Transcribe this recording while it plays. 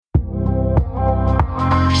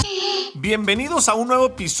Bienvenidos a un nuevo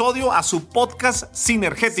episodio a su podcast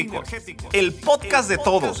Sinergéticos, el podcast de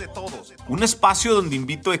todos. Un espacio donde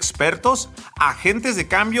invito expertos, agentes de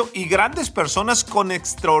cambio y grandes personas con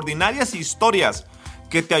extraordinarias historias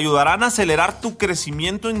que te ayudarán a acelerar tu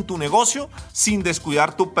crecimiento en tu negocio sin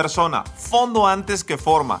descuidar tu persona, fondo antes que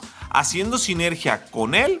forma, haciendo sinergia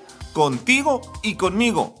con él, contigo y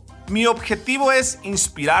conmigo. Mi objetivo es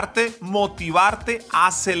inspirarte, motivarte,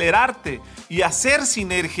 acelerarte y hacer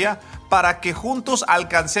sinergia para que juntos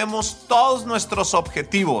alcancemos todos nuestros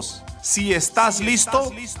objetivos. Si estás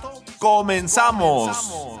listo, comenzamos.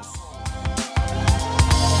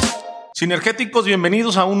 Sinergéticos,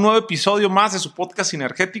 bienvenidos a un nuevo episodio más de su podcast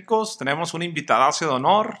Sinergéticos. Tenemos un invitadazo de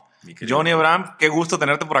honor, Johnny Abraham. Qué gusto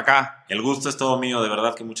tenerte por acá. El gusto es todo mío, de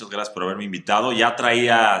verdad que muchas gracias por haberme invitado. Ya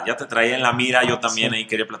te traía en la mira, yo también ahí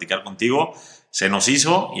quería platicar contigo. Se nos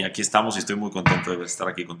hizo y aquí estamos y estoy muy contento de estar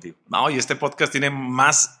aquí contigo. No, y este podcast tiene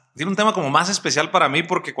un tema como más especial para mí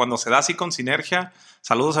porque cuando se da así con sinergia,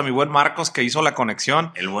 saludos a mi buen Marcos que hizo la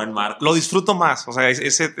conexión. El buen Marcos. Lo disfruto más, o sea,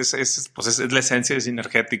 es la esencia de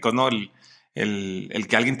Sinergéticos, ¿no? El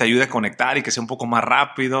que alguien te ayude a conectar y que sea un poco más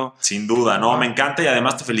rápido. Sin duda, no, me encanta y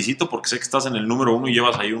además te felicito porque sé que estás en el número 1 y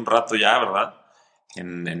llevas ahí un rato ya, ¿verdad?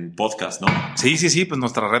 En podcast, ¿no? Sí, pues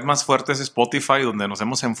nuestra red más fuerte es Spotify, donde nos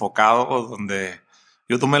hemos enfocado, donde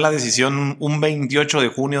yo tomé la decisión un 28 de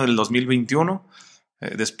junio del 2021,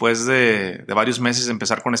 después de varios meses de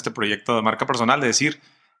empezar con este proyecto de marca personal, de decir,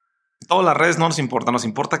 todas las redes no nos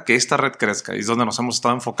importa que esta red crezca, y es donde nos hemos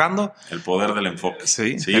estado enfocando. El poder del enfoque.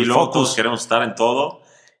 Sí, el luego focus. Todos queremos estar en todo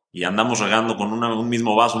y andamos regando con un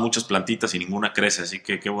mismo vaso muchas plantitas y ninguna crece, así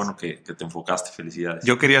que qué bueno que te enfocaste, felicidades.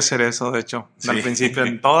 Yo quería hacer eso, de hecho, al principio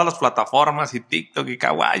en todas las plataformas y TikTok y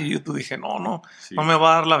Kawaii y YouTube dije, no me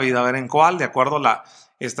va a dar la vida, a ver en cuál, de acuerdo a la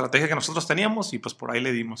estrategia que nosotros teníamos y pues por ahí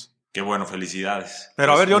le dimos. Qué bueno, felicidades.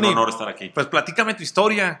 Pero a ver, Johnny, un honor estar aquí. Pues platícame tu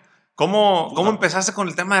historia. ¿Cómo empezaste con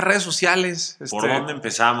el tema de redes sociales? ¿Por dónde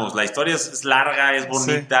empezamos? La historia es larga, es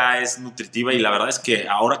bonita, es nutritiva y la verdad es que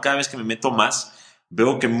ahora cada vez que me meto más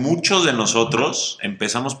veo que muchos de nosotros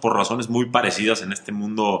empezamos por razones muy parecidas en este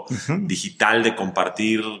mundo digital de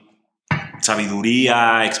compartir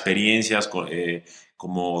sabiduría, experiencias,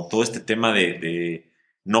 como todo este tema de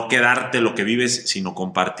no quedarte lo que vives, sino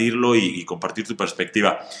compartirlo y compartir tu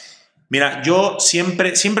perspectiva. Mira, yo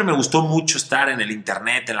siempre me gustó mucho estar en el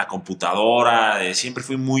internet, en la computadora, siempre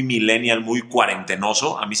fui muy millennial, muy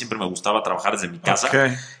cuarentenoso. A mí siempre me gustaba trabajar desde mi casa.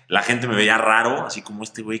 Okay. La gente me veía raro, así como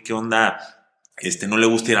este güey, ¿qué onda? No le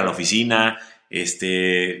gusta ir a la oficina,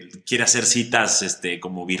 quiere hacer citas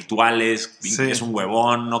como virtuales, sí. Es un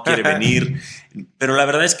huevón, no quiere venir. Pero la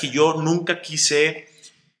verdad es que yo nunca quise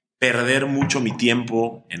perder mucho mi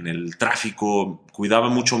tiempo en el tráfico, cuidaba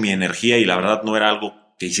mucho mi energía y la verdad no era algo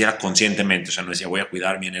que hiciera conscientemente, o sea, no decía voy a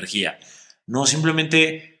cuidar mi energía. No,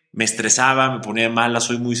 simplemente me estresaba, me ponía de mala,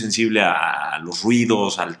 soy muy sensible a los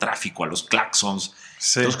ruidos, al tráfico, a los claxons.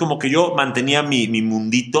 Sí. Entonces como que yo mantenía mi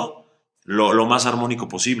mundito lo más armónico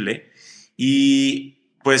posible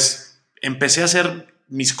y pues empecé a hacer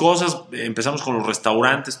mis cosas, empezamos con los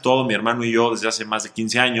restaurantes, todo, mi hermano y yo desde hace más de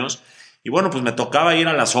 15 años y bueno, pues me tocaba ir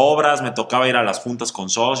a las obras, me tocaba ir a las juntas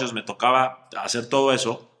con socios, me tocaba hacer todo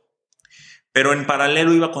eso. Pero en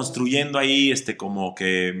paralelo iba construyendo ahí como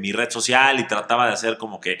que mi red social y trataba de hacer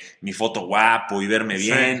como que mi foto guapo y verme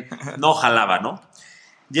bien. Sí. No jalaba, ¿no?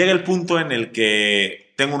 Llega el punto en el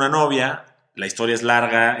que tengo una novia, la historia es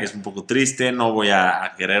larga, es un poco triste, no voy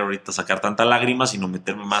a querer ahorita sacar tantas lágrimas, sino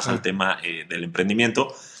meterme más al tema del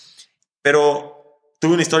emprendimiento. Pero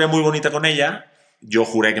tuve una historia muy bonita con ella. Yo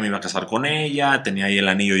juré que me iba a casar con ella, tenía ahí el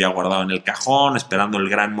anillo ya guardado en el cajón, esperando el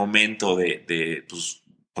gran momento de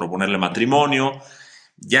proponerle matrimonio.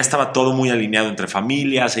 Ya estaba todo muy alineado entre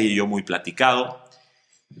familias, ella y yo muy platicado.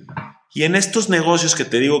 Y en estos negocios que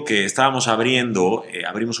te digo que estábamos abriendo,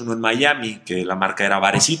 abrimos uno en Miami, que la marca era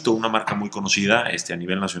Barecito, una marca muy conocida a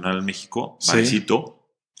nivel nacional en México, Barecito.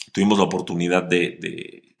 Sí. Tuvimos la oportunidad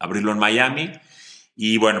de abrirlo en Miami.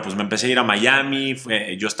 Y bueno, pues me empecé a ir a Miami,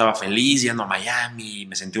 yo estaba feliz yendo a Miami,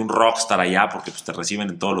 me sentí un rockstar allá porque pues te reciben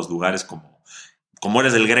en todos los lugares como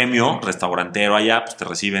eres del gremio restaurantero allá, pues te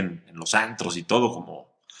reciben en los antros y todo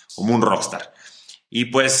como un rockstar. Y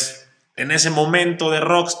pues en ese momento de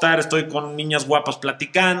rockstar estoy con niñas guapas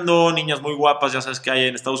platicando, niñas muy guapas, ya sabes que hay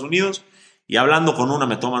en Estados Unidos, y hablando con una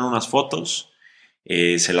me toman unas fotos,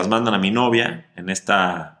 se las mandan a mi novia en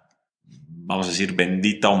esta, vamos a decir,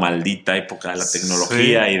 bendita o maldita época de la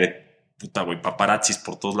tecnología y de puta, güey, paparazzis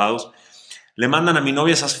por todos lados. Le mandan a mi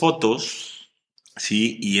novia esas fotos,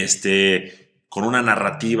 sí, y con una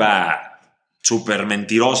narrativa súper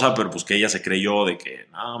mentirosa, pero pues que ella se creyó de que,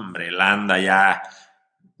 no, hombre, él anda ya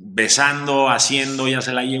besando, haciendo, ya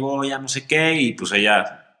se la llevó, ya no sé qué, y pues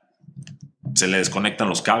ella se le desconectan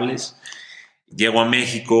los cables. Llego a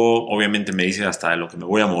México, obviamente me dice hasta de lo que me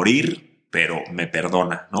voy a morir, pero me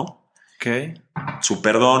perdona, ¿no? Ok. Su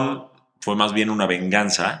perdón fue más bien una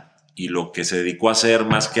venganza, y lo que se dedicó a hacer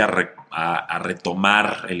más que a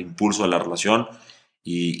retomar el impulso de la relación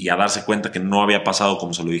y a darse cuenta que no había pasado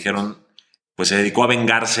como se lo dijeron, pues se dedicó a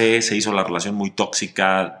vengarse, se hizo la relación muy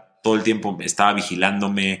tóxica, todo el tiempo estaba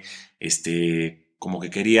vigilándome, como que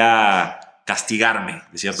quería castigarme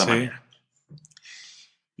de cierta manera.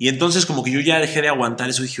 Y entonces como que yo ya dejé de aguantar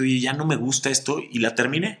eso, dije, oye, ya no me gusta esto, y la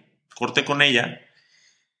terminé, corté con ella.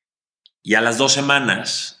 Y a las 2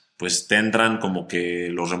 semanas, pues te entran como que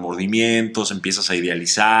los remordimientos, empiezas a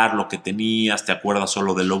idealizar lo que tenías, te acuerdas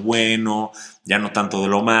solo de lo bueno, ya no tanto de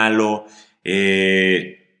lo malo,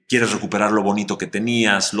 quieres recuperar lo bonito que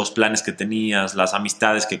tenías, los planes que tenías, las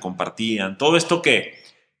amistades que compartían, todo esto que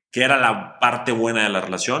era la parte buena de la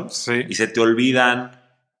relación, y se te olvidan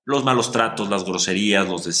los malos tratos, las groserías,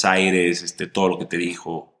 los desaires, todo lo que te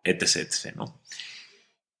dijo, etc., etc., ¿no?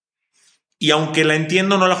 Y aunque la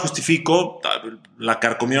entiendo, no la justifico, la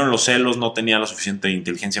carcomieron los celos, no tenía la suficiente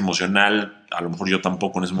inteligencia emocional, a lo mejor yo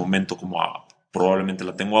tampoco en ese momento como probablemente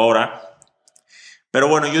la tengo ahora. Pero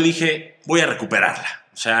bueno, yo dije, voy a recuperarla.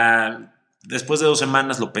 O sea, después de 2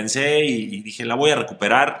 semanas lo pensé y dije, la voy a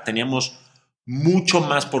recuperar. Teníamos mucho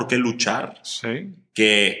más por qué luchar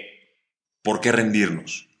que por qué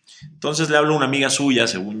rendirnos. Entonces le hablo a una amiga suya,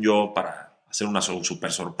 según yo, para hacer una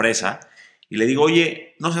super sorpresa. Y le digo,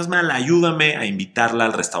 oye, no seas mala, ayúdame a invitarla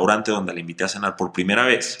al restaurante donde la invité a cenar por primera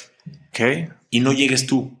vez. Y no llegues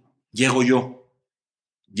tú, llego yo.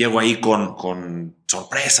 Llego ahí con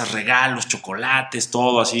sorpresas, regalos, chocolates,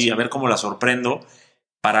 todo así, a ver cómo la sorprendo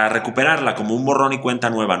para recuperarla como un borrón y cuenta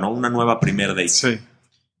nueva, ¿no? Una nueva primer date.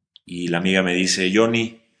 Y la amiga me dice,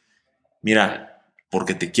 Johnny, mira,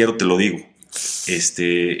 porque te quiero, te lo digo.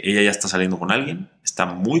 Ella ya está saliendo con alguien, está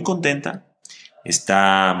muy contenta,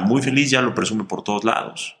 está muy feliz, ya lo presume por todos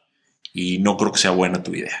lados, y no creo que sea buena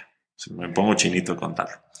tu idea. Me pongo chinito de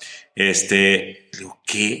contarlo. Digo,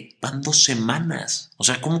 ¿qué? Van 2 semanas. O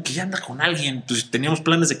sea, ¿cómo que ya anda con alguien? Pues teníamos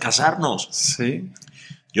planes de casarnos.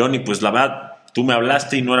 Johnny, pues la verdad, tú me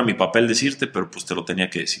hablaste y no era mi papel decirte, pero pues te lo tenía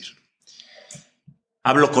que decir.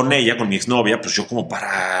 Hablo con ella, con mi exnovia, pues yo como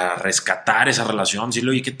para rescatar esa relación, decirle,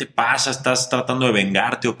 oye, ¿qué te pasa? ¿Estás tratando de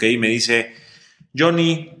vengarte? Ok, y me dice,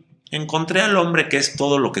 Johnny, encontré al hombre que es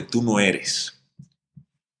todo lo que tú no eres.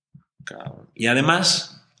 Y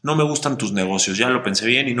además, no me gustan tus negocios, ya lo pensé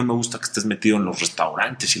bien, y no me gusta que estés metido en los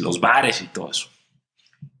restaurantes y los bares y todo eso.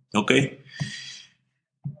 Ok.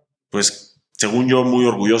 Pues, según yo, muy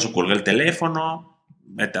orgulloso, colgué el teléfono.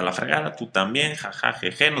 Vete a la fregada, tú también, jaja,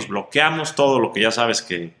 jeje, nos bloqueamos, todo lo que ya sabes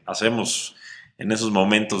que hacemos en esos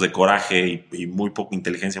momentos de coraje y muy poca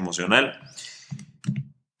inteligencia emocional.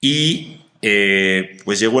 Y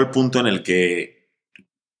pues llegó el punto en el que,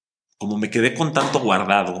 como me quedé con tanto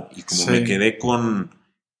guardado y como me quedé con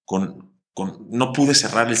no pude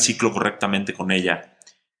cerrar el ciclo correctamente con ella,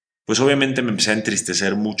 pues obviamente me empecé a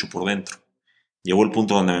entristecer mucho por dentro. Llegó el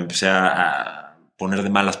punto donde me empecé a poner de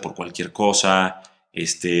malas por cualquier cosa.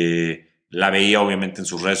 La veía obviamente en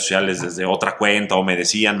sus redes sociales desde otra cuenta, o me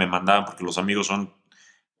decían, me mandaban, porque los amigos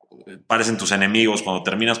parecen tus enemigos. Cuando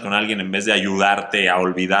terminas con alguien, en vez de ayudarte a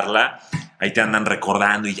olvidarla, ahí te andan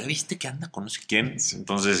recordando y ya viste que anda con no sé quién.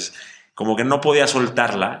 Entonces, como que no podía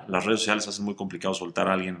soltarla. Las redes sociales hacen muy complicado soltar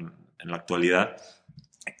a alguien en la actualidad.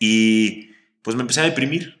 Y pues me empecé a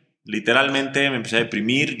deprimir. Literalmente me empecé a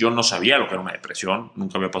deprimir. Yo no sabía lo que era una depresión,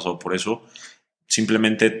 nunca había pasado por eso.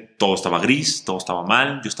 Simplemente todo estaba gris, todo estaba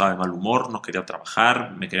mal, yo estaba de mal humor, no quería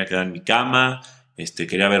trabajar, me quería quedar en mi cama,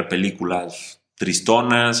 quería ver películas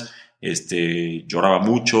tristonas, lloraba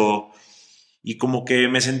mucho y como que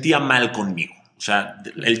me sentía mal conmigo. O sea,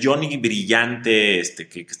 el Johnny brillante,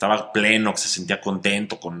 que estaba pleno, que se sentía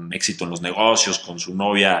contento, con éxito en los negocios, con su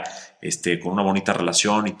novia, con una bonita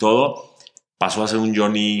relación y todo, pasó a ser un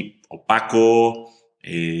Johnny opaco,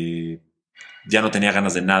 ya no tenía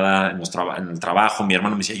ganas de nada en el trabajo. Mi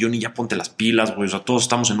hermano me decía, Johnny, ya ponte las pilas, güey. O sea, todos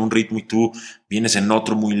estamos en un ritmo y tú vienes en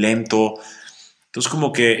otro muy lento. Entonces,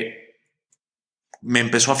 como que me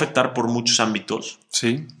empezó a afectar por muchos ámbitos.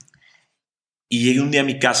 Y llegué un día a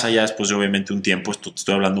mi casa, ya después de obviamente un tiempo, te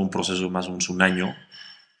estoy hablando de un proceso de más o menos un año,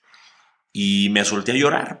 y me solté a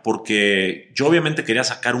llorar porque yo obviamente quería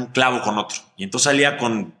sacar un clavo con otro. Y entonces salía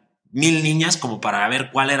con 1000 niñas como para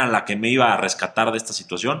ver cuál era la que me iba a rescatar de esta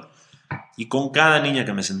situación. Y con cada niña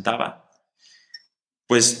que me sentaba,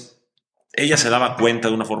 pues ella se daba cuenta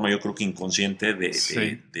de una forma, yo creo que inconsciente,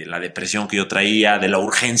 de la depresión que yo traía, de la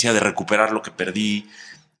urgencia de recuperar lo que perdí.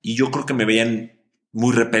 y yo creo que me veían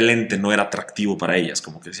muy repelente, no era atractivo para ellas,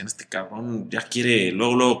 como que decían, este cabrón ya quiere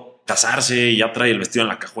luego casarse, ya trae el vestido en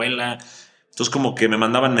la cajuela. Entonces como que me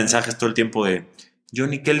mandaban mensajes todo el tiempo de,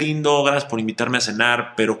 Johnny, qué lindo, gracias por invitarme a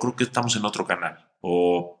cenar, pero creo que estamos en otro canal.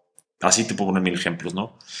 O así te puedo poner 1000 ejemplos,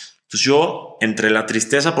 ¿no? Entonces yo, entre la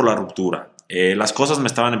tristeza por la ruptura, las cosas me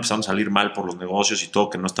estaban empezando a salir mal por los negocios y todo,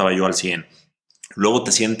 que no estaba yo al 100. Luego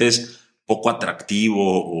te sientes poco atractivo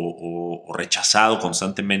o rechazado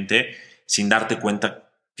constantemente sin darte cuenta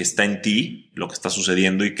que está en ti lo que está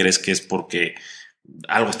sucediendo y crees que es porque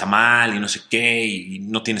algo está mal y no sé qué y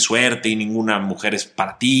no tienes suerte y ninguna mujer es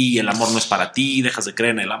para ti, el amor no es para ti, dejas de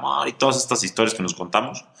creer en el amor y todas estas historias que nos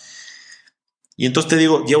contamos. Y entonces te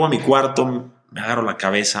digo, llego a mi cuarto, me agarro la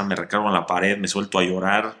cabeza, me recargo en la pared, me suelto a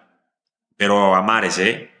llorar, pero a mares,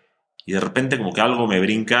 ¿eh? Y de repente como que algo me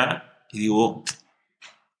brinca y digo,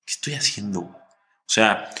 ¿qué estoy haciendo? O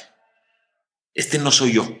sea, este no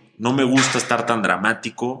soy yo. No me gusta estar tan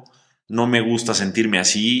dramático, no me gusta sentirme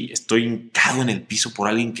así. Estoy hincado en el piso por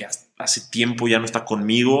alguien que hace tiempo ya no está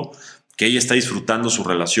conmigo, que ella está disfrutando su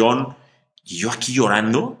relación y yo aquí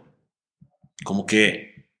llorando, como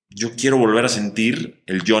que yo quiero volver a sentir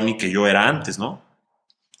el Johnny que yo era antes, ¿no?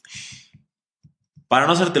 Para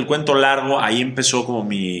no hacerte el cuento largo, ahí empezó como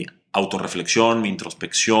mi autorreflexión, mi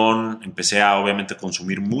introspección. Empecé a, obviamente,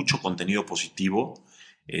 consumir mucho contenido positivo.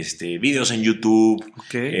 Videos en YouTube.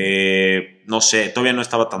 Okay. No sé, todavía no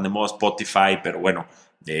estaba tan de moda Spotify, pero bueno,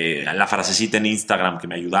 la frasecita en Instagram que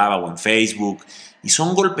me ayudaba o en Facebook. Y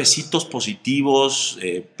son golpecitos positivos,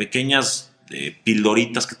 pequeñas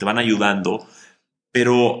pildoritas que te van ayudando,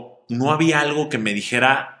 pero no había algo que me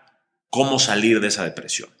dijera cómo salir de esa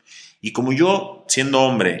depresión. Y como yo, siendo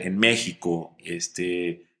hombre en México,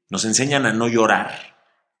 nos enseñan a no llorar,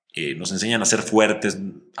 nos enseñan a ser fuertes,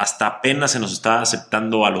 hasta apenas se nos está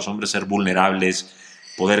aceptando a los hombres ser vulnerables,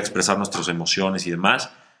 poder expresar nuestras emociones y demás.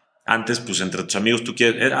 Antes, pues entre tus amigos, tú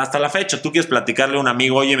quieres, hasta la fecha, tú quieres platicarle a un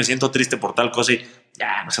amigo, oye, me siento triste por tal cosa y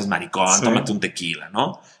ya, no seas maricón, sí, tómate un tequila,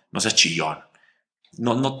 ¿no? No seas chillón.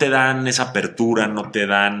 No te dan esa apertura, no te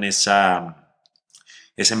dan esa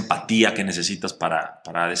empatía que necesitas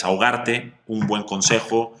para desahogarte, un buen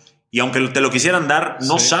consejo. Y aunque te lo quisieran dar,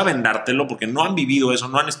 no sí saben dártelo porque no han vivido eso,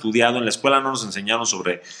 no han estudiado. En la escuela no nos enseñaron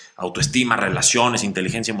sobre autoestima, relaciones,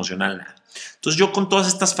 inteligencia emocional, nada. Entonces yo con todas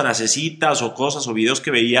estas frasecitas o cosas o videos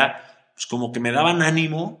que veía, pues como que me daban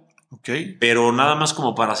ánimo, okay, pero nada más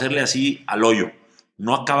como para hacerle así al hoyo.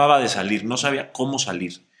 No acababa de salir, no sabía cómo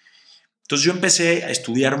salir. Entonces yo empecé a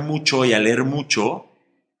estudiar mucho y a leer mucho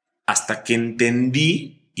hasta que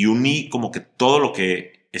entendí y uní como que todo lo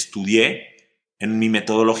que estudié en mi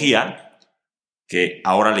metodología, que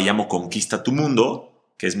ahora le llamo Conquista tu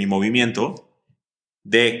Mundo, que es mi movimiento,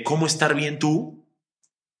 de cómo estar bien tú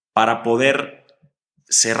para poder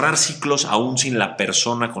cerrar ciclos aún sin la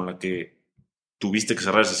persona con la que tuviste que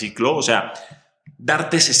cerrar ese ciclo. O sea,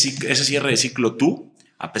 darte ese cierre de ciclo tú,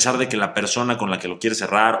 a pesar de que la persona con la que lo quieres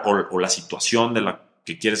cerrar o la situación de la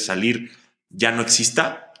que quieres salir ya no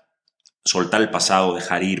exista. Soltar el pasado,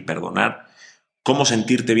 dejar ir, perdonar. Cómo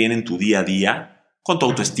sentirte bien en tu día a día, con tu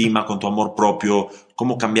autoestima, con tu amor propio,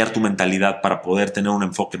 cómo cambiar tu mentalidad para poder tener un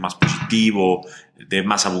enfoque más positivo, de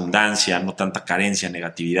más abundancia, no tanta carencia,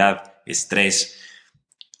 negatividad, estrés.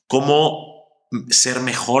 Cómo ser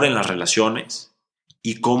mejor en las relaciones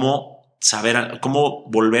y cómo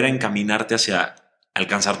volver a encaminarte hacia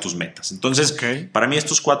alcanzar tus metas. Entonces, okay, para mí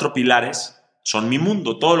estos 4 pilares son mi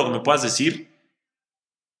mundo. Todo lo que me puedas decir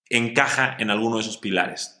encaja en alguno de esos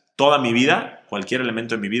pilares. Toda mi vida, cualquier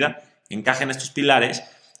elemento de mi vida, encaja en estos pilares.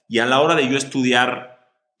 Y a la hora de yo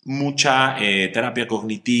estudiar mucha terapia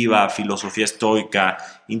cognitiva, filosofía estoica,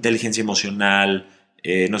 inteligencia emocional,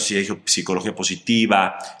 no sé si dije psicología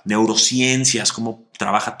positiva, neurociencias, cómo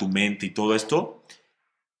trabaja tu mente y todo esto,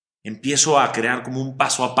 empiezo a crear como un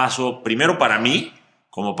paso a paso, primero para mí,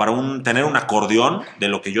 como para tener un acordeón de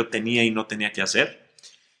lo que yo tenía y no tenía que hacer.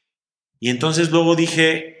 Y entonces luego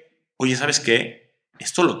dije, oye, ¿sabes qué?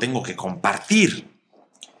 Esto lo tengo que compartir.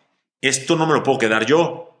 Esto no me lo puedo quedar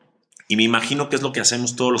yo. Y me imagino que es lo que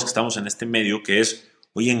hacemos todos los que estamos en este medio, que es,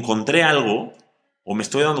 oye, encontré algo o me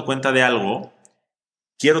estoy dando cuenta de algo,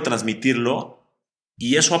 quiero transmitirlo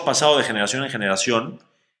y eso ha pasado de generación en generación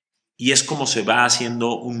y es como se va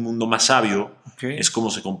haciendo un mundo más sabio, okay, es como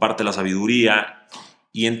se comparte la sabiduría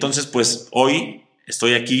y entonces pues hoy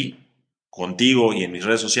estoy aquí contigo y en mis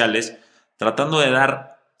redes sociales tratando de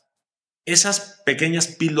dar esas pequeñas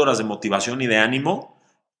píldoras de motivación y de ánimo,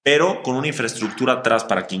 pero con una infraestructura atrás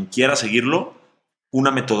para quien quiera seguirlo,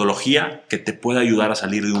 una metodología que te pueda ayudar a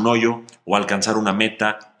salir de un hoyo o alcanzar una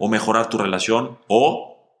meta o mejorar tu relación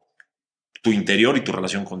o tu interior y tu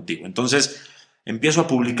relación contigo. Entonces empiezo a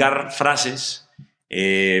publicar frases,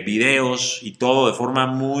 videos y todo de forma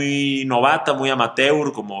muy novata, muy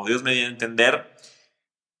amateur, como Dios me dio a entender.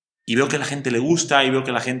 Y veo que a la gente le gusta y veo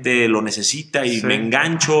que la gente lo necesita y me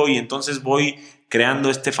engancho y entonces voy creando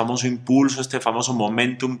este famoso impulso, este famoso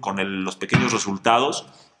momentum con los pequeños resultados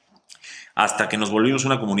hasta que nos volvimos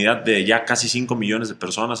una comunidad de ya casi 5 millones de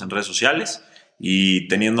personas en redes sociales y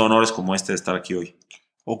teniendo honores como este de estar aquí hoy.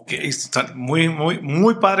 Ok, está muy, muy,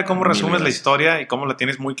 muy padre cómo resumes la historia y cómo la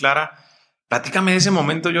tienes muy clara. Platícame de ese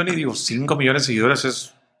momento, Johnny. Digo, 5 millones de seguidores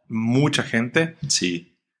es mucha gente.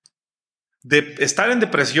 Sí. De estar en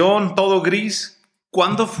depresión, todo gris.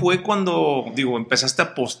 ¿Cuándo fue cuando, empezaste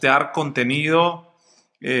a postear contenido?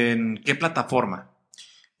 ¿En qué plataforma?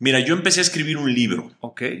 Mira, yo empecé a escribir un libro.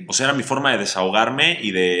 Ok. O sea, era mi forma de desahogarme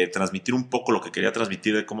y de transmitir un poco lo que quería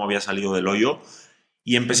transmitir de cómo había salido del hoyo.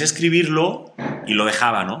 Y empecé a escribirlo y lo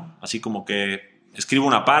dejaba, ¿no? Así como que escribo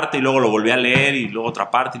una parte y luego lo volví a leer y luego otra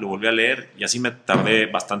parte y lo volví a leer. Y así me tardé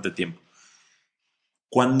bastante tiempo.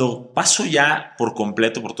 Cuando paso ya por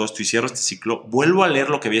completo por todo esto y cierro este ciclo, vuelvo a leer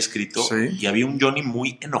lo que había escrito y había un Johnny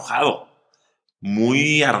muy enojado,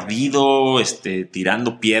 muy ardido,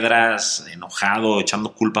 tirando piedras, enojado,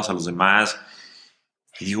 echando culpas a los demás.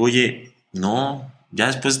 Y digo, oye, no, ya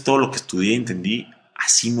después de todo lo que estudié y entendí,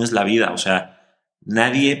 así no es la vida. O sea,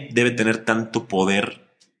 nadie debe tener tanto poder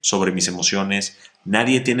sobre mis emociones.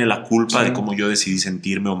 Nadie tiene la culpa de cómo yo decidí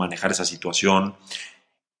sentirme o manejar esa situación.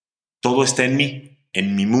 Todo está en mí,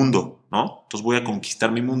 en mi mundo, ¿no? Entonces voy a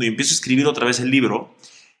conquistar mi mundo y empiezo a escribir otra vez el libro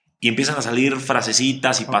y empiezan a salir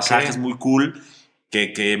frasecitas y pasajes muy cool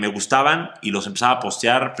que me gustaban y los empezaba a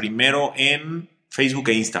postear primero en Facebook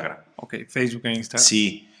e Instagram. Ok, Facebook e Instagram.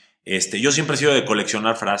 Sí. Yo siempre he sido de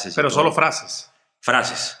coleccionar frases. Pero solo frases.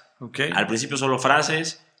 Frases. Ok. Al principio solo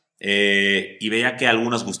frases y veía que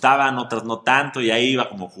algunas gustaban, otras no tanto y ahí iba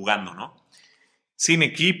como jugando, ¿no? Sin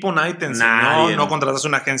equipo, nadie te enseñó, no contrataste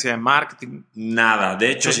una agencia de marketing. Nada.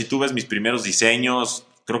 De hecho, si tú ves mis primeros diseños,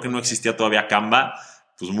 creo que no existía todavía Canva,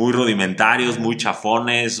 pues muy rudimentarios, muy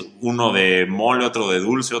chafones, uno de mole, otro de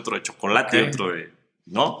dulce, otro de chocolate, otro de,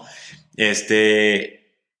 ¿no?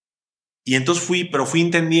 Y entonces fui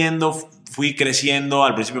entendiendo, fui creciendo.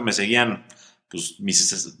 Al principio me seguían pues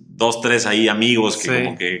mis 2, 3 ahí amigos que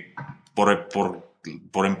como que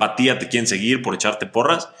por empatía te quieren seguir, por echarte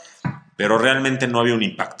porras, pero realmente no había un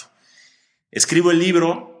impacto. Escribo el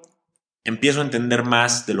libro, empiezo a entender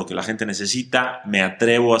más de lo que la gente necesita, me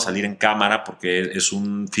atrevo a salir en cámara porque es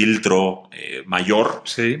un filtro mayor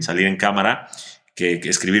salir en cámara que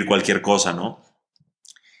escribir cualquier cosa, ¿no?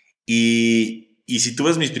 Y si tú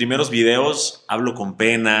ves mis primeros videos, hablo con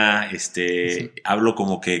pena, hablo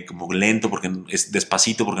como lento, porque es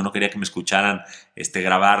despacito, porque no quería que me escucharan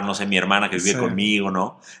grabar, no sé, mi hermana que vive conmigo,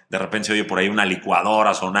 ¿no? De repente se oye por ahí una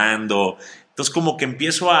licuadora sonando. Entonces como que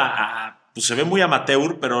empiezo pues se ve muy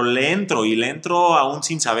amateur, pero le entro aún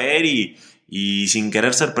sin saber y sin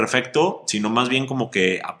querer ser perfecto, sino más bien como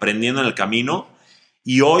que aprendiendo en el camino.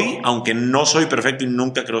 Y hoy, aunque no soy perfecto y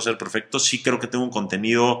nunca creo ser perfecto, sí creo que tengo un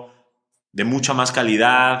contenido de mucha más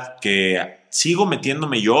calidad, que sigo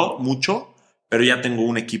metiéndome yo mucho, pero ya tengo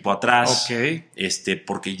un equipo atrás,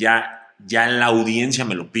 porque ya la audiencia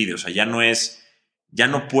me lo pide. O sea, ya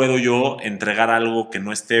no puedo yo entregar algo que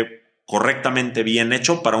no esté correctamente bien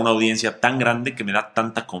hecho para una audiencia tan grande que me da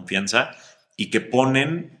tanta confianza y que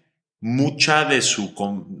ponen mucha de su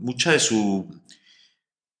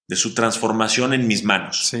transformación en mis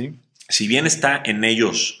manos. Sí. Si bien está en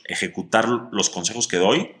ellos ejecutar los consejos que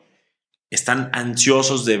doy, están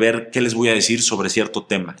ansiosos de ver qué les voy a decir sobre cierto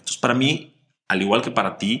tema. Entonces, para mí, al igual que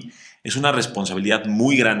para ti, es una responsabilidad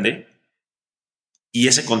muy grande y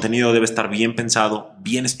ese contenido debe estar bien pensado,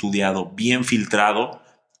 bien estudiado, bien filtrado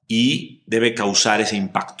y debe causar ese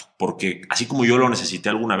impacto. Porque así como yo lo necesité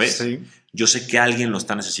alguna vez, yo sé que alguien lo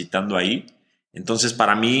está necesitando ahí. Entonces,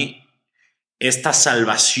 para mí, esta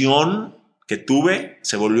salvación que tuve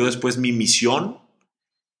se volvió después mi misión.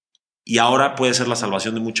 Y ahora puede ser la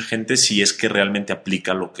salvación de mucha gente si es que realmente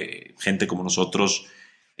aplica lo que gente como nosotros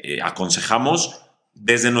aconsejamos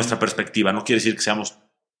desde nuestra perspectiva. No quiere decir que seamos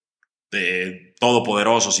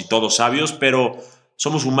todopoderosos y todos sabios, pero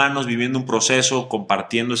somos humanos viviendo un proceso,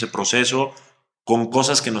 compartiendo ese proceso con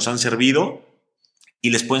cosas que nos han servido y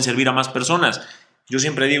les pueden servir a más personas. Yo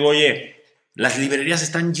siempre digo, oye, las librerías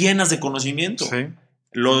están llenas de conocimiento.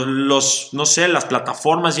 No sé, las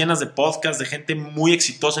plataformas llenas de podcasts de gente muy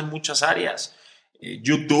exitosa en muchas áreas.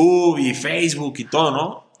 YouTube y Facebook y todo,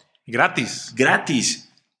 ¿no? Gratis.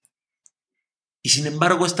 Y sin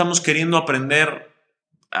embargo estamos queriendo aprender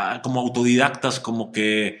como autodidactas, como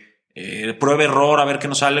que prueba error, a ver qué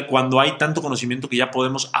nos sale, cuando hay tanto conocimiento que ya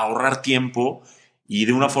podemos ahorrar tiempo y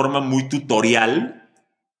de una forma muy tutorial,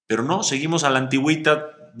 pero no, seguimos a la antigüita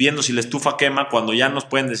viendo si la estufa quema cuando ya nos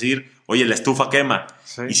pueden decir, oye, la estufa quema.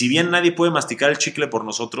 Sí. Y si bien nadie puede masticar el chicle por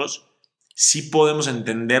nosotros, sí podemos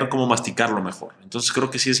entender cómo masticarlo mejor. Entonces creo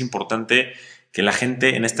que sí es importante que la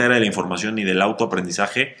gente en esta era de la información y del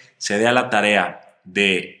autoaprendizaje se dé a la tarea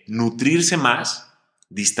de nutrirse más,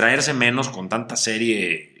 distraerse menos con tanta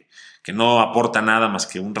serie que no aporta nada más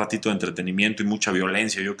que un ratito de entretenimiento y mucha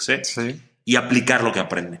violencia, yo qué sé, sí, y aplicar lo que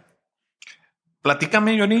aprende.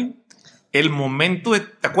 Platícame, Johnny, el momento de...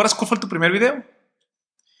 ¿Te acuerdas cuál fue tu primer video?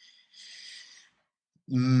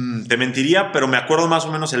 Te mentiría, pero me acuerdo más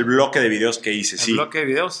o menos el bloque de videos que hice. El bloque de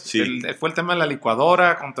videos. Sí. Fue el tema de la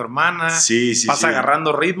licuadora con tu hermana. Sí. Vas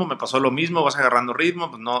agarrando ritmo, me pasó lo mismo, vas agarrando ritmo,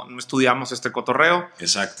 pues no estudiamos este cotorreo.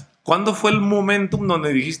 Exacto. ¿Cuándo fue el momentum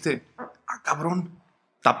donde dijiste, cabrón,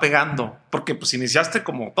 está pegando? Porque pues iniciaste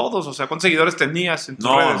como todos, o sea, ¿cuántos seguidores tenías en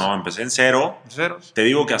tus redes? No, empecé en cero. ¿Ceros? Te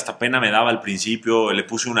digo que hasta pena me daba al principio, le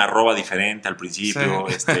puse una arroba diferente al principio,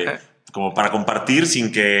 sí. Como para compartir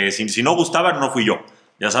sin que, si no gustaba, no fui yo.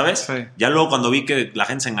 ¿Ya sabes? Sí. Ya luego cuando vi que la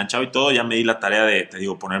gente se enganchaba y todo, ya me di la tarea de, te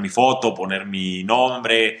digo, poner mi foto, poner mi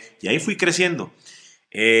nombre, y ahí fui creciendo.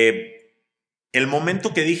 El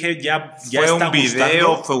momento que dije ya ¿Fue está un video?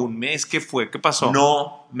 gustando, ¿Fue un mes? ¿Qué fue? ¿Qué pasó?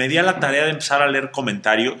 No, me di a la tarea de empezar a leer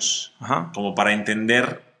comentarios, como para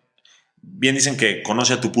entender. Bien dicen que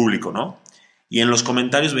conoce a tu público, ¿no? Y en los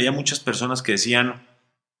comentarios veía muchas personas que decían,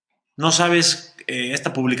 no sabes,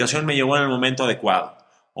 esta publicación me llegó en el momento adecuado,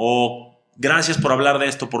 o gracias por hablar de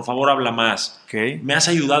esto, por favor habla más. Okay. Me has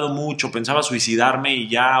ayudado mucho, pensaba suicidarme y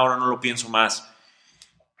ya ahora no lo pienso más.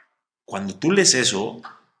 Cuando tú lees eso,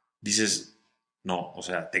 dices, no, o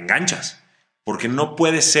sea, te enganchas. Porque no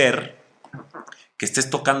puede ser que estés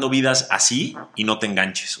tocando vidas así y no te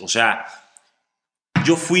enganches. O sea,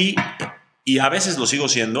 yo fui, y a veces lo sigo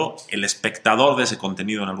siendo, el espectador de ese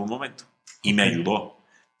contenido en algún momento. Y me ayudó.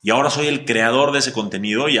 Y ahora soy el creador de ese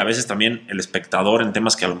contenido y a veces también el espectador en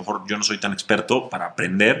temas que a lo mejor yo no soy tan experto para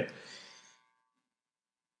aprender.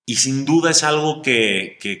 Y sin duda es algo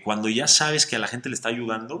que cuando ya sabes que a la gente le está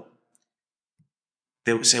ayudando,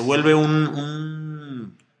 se vuelve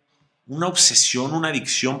una obsesión, una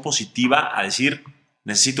adicción positiva a decir,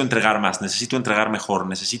 necesito entregar más, necesito entregar mejor,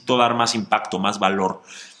 necesito dar más impacto, más valor.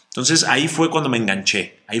 Entonces ahí fue cuando me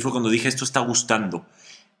enganché, ahí fue cuando dije, esto está gustando.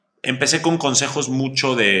 Empecé con consejos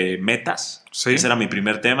mucho de metas. Sí. Ese era mi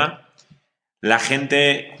primer tema. La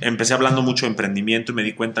gente, empecé hablando mucho de emprendimiento y me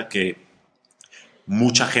di cuenta que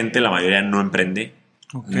mucha gente, la mayoría no emprende.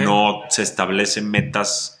 Okay. No se establecen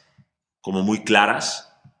metas como muy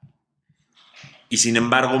claras. Y sin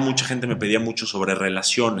embargo, mucha gente me pedía mucho sobre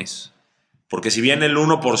relaciones. Porque si bien el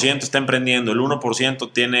 1% está emprendiendo, el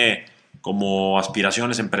 1% tiene como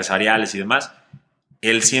aspiraciones empresariales y demás,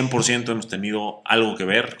 el 100% hemos tenido algo que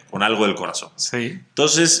ver con algo del corazón. Sí.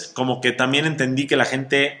 Entonces, como que también entendí que la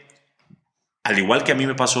gente, al igual que a mí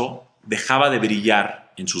me pasó, dejaba de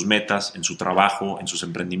brillar en sus metas, en su trabajo, en sus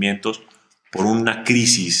emprendimientos, por una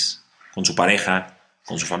crisis con su pareja,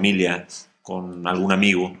 con su familia, con algún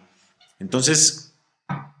amigo. Entonces,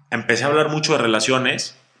 empecé a hablar mucho de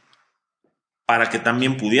relaciones para que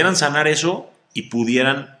también pudieran sanar eso y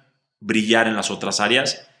pudieran brillar en las otras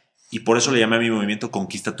áreas. Y por eso le llamé a mi movimiento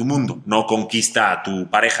Conquista tu Mundo, no Conquista a tu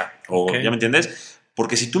pareja. Okay. ¿Ya me entiendes?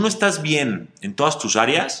 Porque si tú no estás bien en todas tus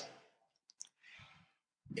áreas,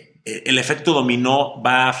 el efecto dominó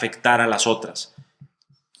va a afectar a las otras.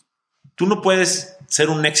 Tú no puedes ser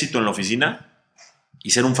un éxito en la oficina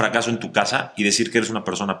y ser un fracaso en tu casa y decir que eres una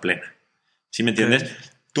persona plena. ¿Sí me entiendes? Okay.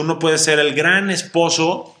 Tú no puedes ser el gran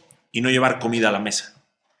esposo y no llevar comida a la mesa.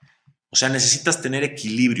 O sea, necesitas tener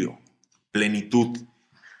equilibrio, plenitud.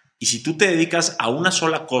 Y si tú te dedicas a una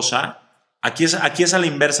sola cosa, aquí es a la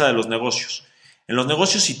inversa de los negocios. En los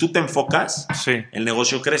negocios, si tú te enfocas, sí, el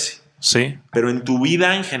negocio crece. Sí. Pero en tu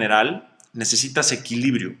vida en general necesitas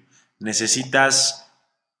equilibrio, necesitas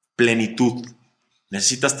plenitud,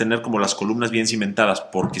 necesitas tener como las columnas bien cimentadas,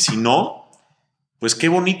 porque si no, pues qué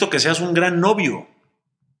bonito que seas un gran novio.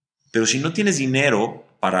 Pero si no tienes dinero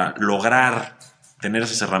para lograr tener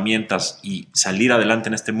esas herramientas y salir adelante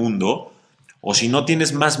en este mundo, o si no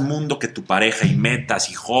tienes más mundo que tu pareja y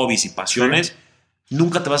metas y hobbies y pasiones, sí,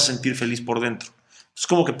 nunca te vas a sentir feliz por dentro. Es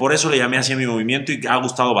como que por eso le llamé así a mi movimiento y ha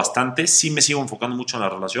gustado bastante. Sí me sigo enfocando mucho en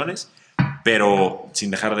las relaciones, pero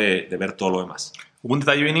sin dejar de ver todo lo demás. Un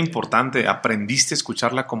detalle bien importante, aprendiste a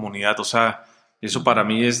escuchar la comunidad. O sea, eso para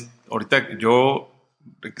mí es, ahorita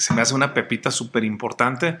se me hace una pepita súper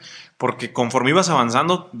importante, porque conforme ibas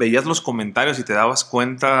avanzando, veías los comentarios y te dabas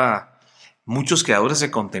cuenta muchos creadores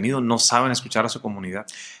de contenido no saben escuchar a su comunidad.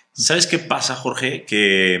 ¿Sabes qué pasa, Jorge?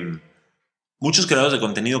 Que muchos creadores de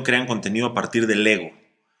contenido crean contenido a partir del ego.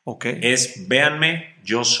 Okay. Es, véanme,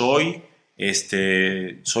 yo soy,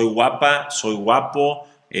 soy guapa, soy guapo,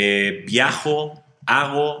 viajo,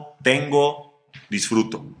 hago, tengo,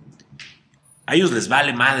 disfruto. A ellos les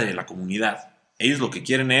vale madre la comunidad. Ellos lo que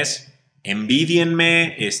quieren es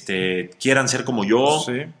envidienme, quieran ser como yo.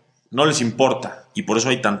 Sí. No les importa. Y por eso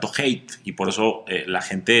hay tanto hate. Y por eso la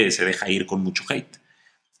gente se deja ir con mucho hate.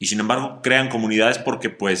 Y sin embargo crean comunidades porque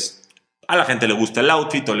pues a la gente le gusta el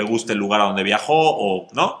outfit o le gusta el lugar a donde viajó o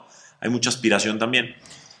no. Hay mucha aspiración también.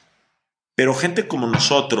 Pero gente como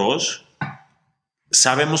nosotros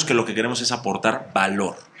sabemos que lo que queremos es aportar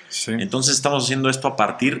valor. Sí. Entonces estamos haciendo esto a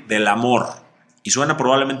partir del amor. Y suena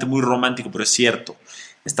probablemente muy romántico, pero es cierto.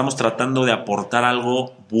 Estamos tratando de aportar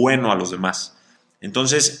algo bueno a los demás.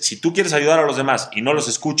 Entonces, si tú quieres ayudar a los demás y no los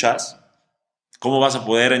escuchas, ¿cómo vas a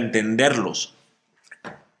poder entenderlos?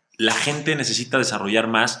 La gente necesita desarrollar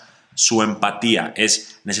más su empatía.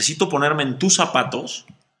 Necesito ponerme en tus zapatos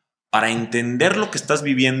para entender lo que estás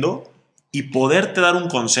viviendo y poderte dar un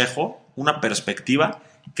consejo, una perspectiva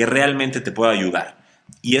que realmente te pueda ayudar.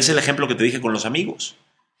 Y es el ejemplo que te dije con los amigos.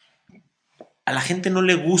 A la gente no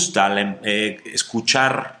le gusta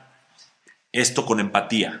escuchar esto con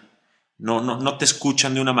empatía. No te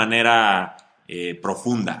escuchan de una manera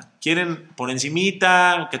profunda. Quieren por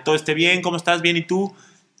encimita, que todo esté bien, ¿cómo estás? Bien, ¿y tú?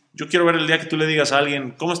 Yo quiero ver el día que tú le digas a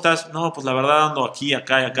alguien, ¿cómo estás? No, pues la verdad ando aquí,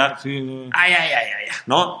 acá y acá. Sí, no. Ay.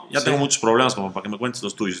 ¿No? Ya tengo muchos problemas como para que me cuentes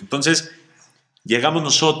los tuyos. Entonces, llegamos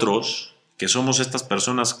nosotros, que somos estas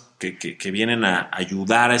personas que vienen a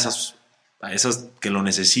ayudar a esas que lo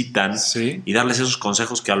necesitan, sí, y darles esos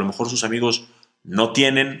consejos que a lo mejor sus amigos no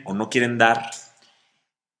tienen o no quieren dar.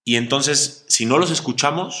 Y entonces, si no los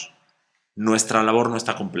escuchamos, nuestra labor no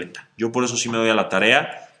está completa. Yo por eso sí me doy a la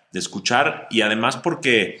tarea de escuchar, y además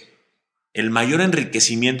porque el mayor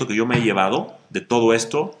enriquecimiento que yo me he llevado de todo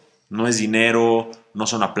esto no es dinero, no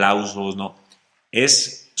son aplausos, no.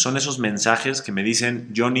 Son esos mensajes que me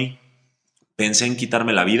dicen, Johnny, pensé en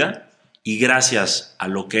quitarme la vida y gracias a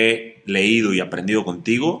lo que he leído y aprendido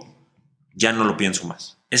contigo, ya no lo pienso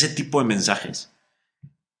más. Ese tipo de mensajes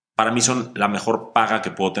para mí son la mejor paga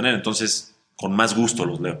que puedo tener, entonces con más gusto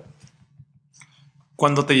los leo.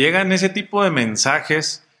 Cuando te llegan ese tipo de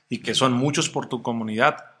mensajes y que son muchos por tu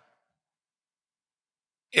comunidad,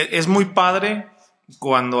 es muy padre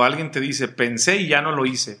cuando alguien te dice, pensé y ya no lo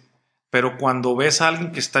hice. Pero cuando ves a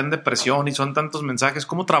alguien que está en depresión y son tantos mensajes,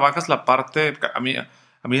 ¿cómo trabajas la parte? A mí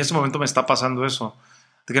en este momento me está pasando eso,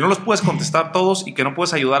 de que no los puedes contestar todos y que no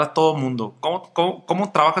puedes ayudar a todo mundo.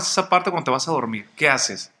 ¿Cómo trabajas esa parte cuando te vas a dormir? ¿Qué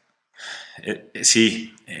haces?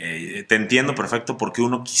 Sí, te entiendo perfecto, porque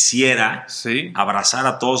uno quisiera abrazar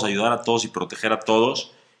a todos, ayudar a todos y proteger a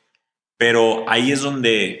todos, pero ahí es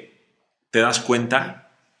donde te das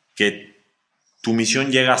cuenta que tu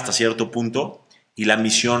misión llega hasta cierto punto y la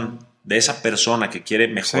misión de esa persona que quiere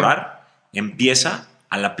mejorar empieza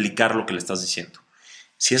al aplicar lo que le estás diciendo.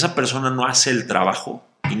 Si esa persona no hace el trabajo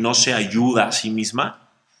y no se ayuda a sí misma,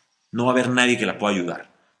 no va a haber nadie que la pueda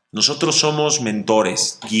ayudar. Nosotros somos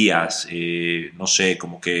mentores, guías, no sé,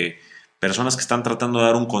 como que personas que están tratando de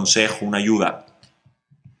dar un consejo, una ayuda.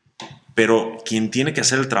 Pero quien tiene que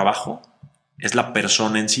hacer el trabajo es la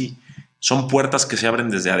persona en sí. Son puertas que se abren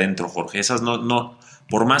desde adentro, Jorge. Esas no,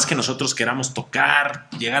 por más que nosotros queramos tocar,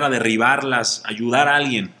 llegar a derribarlas, ayudar a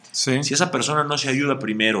alguien, si esa persona no se ayuda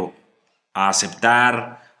primero a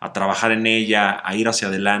aceptar, a trabajar en ella, a ir hacia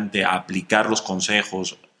adelante, a aplicar los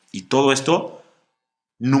consejos y todo esto,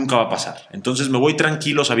 nunca va a pasar. Entonces me voy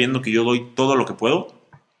tranquilo sabiendo que yo doy todo lo que puedo,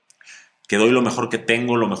 que doy lo mejor que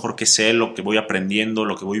tengo, lo mejor que sé, lo que voy aprendiendo,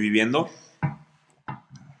 lo que voy viviendo,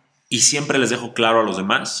 y siempre les dejo claro a los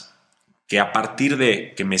demás que a partir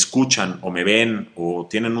de que me escuchan o me ven o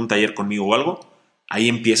tienen un taller conmigo o algo, ahí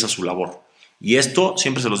empieza su labor. Y esto,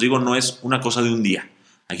 siempre se los digo, no es una cosa de un día.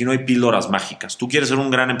 Aquí no hay píldoras mágicas. Tú quieres ser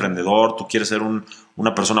un gran emprendedor, tú quieres ser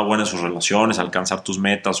una persona buena en sus relaciones, alcanzar tus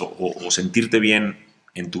metas o sentirte bien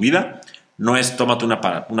en tu vida, no es tómate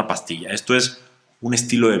una pastilla. Esto es un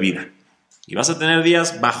estilo de vida. Y vas a tener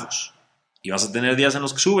días bajos. Y vas a tener días en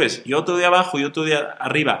los que subes. Y otro día abajo y otro día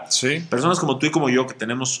arriba. Personas como tú y como yo que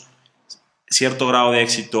tenemos cierto grado de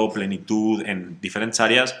éxito, plenitud en diferentes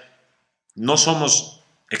áreas, no somos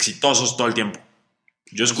exitosos todo el tiempo.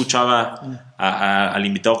 Yo escuchaba al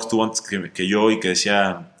invitado que estuvo antes que yo y que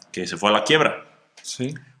decía que se fue a la quiebra.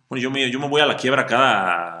 Bueno, yo me voy a la quiebra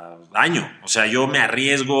cada año. O sea, yo me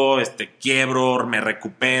arriesgo, quiebro, me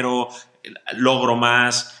recupero, logro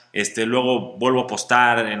más, luego vuelvo a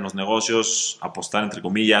apostar en los negocios, apostar entre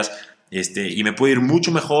comillas, y me puede ir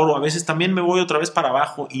mucho mejor, o a veces también me voy otra vez para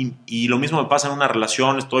abajo, y lo mismo me pasa en una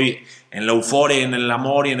relación, estoy en la euforia, en el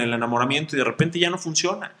amor y en el enamoramiento, y de repente ya no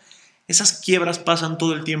funciona. Esas quiebras pasan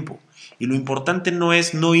todo el tiempo, y lo importante no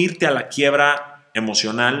es no irte a la quiebra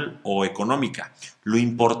emocional o económica, lo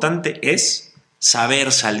importante es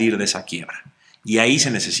saber salir de esa quiebra. Y ahí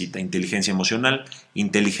se necesita inteligencia emocional,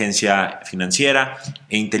 inteligencia financiera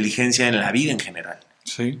e inteligencia en la vida en general.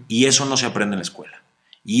 Sí. Y eso no se aprende en la escuela.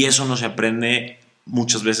 Y eso no se aprende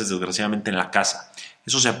muchas veces, desgraciadamente, en la casa.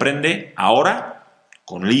 Eso se aprende ahora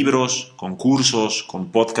con libros, con cursos,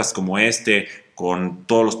 con podcasts como este, con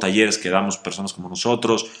todos los talleres que damos personas como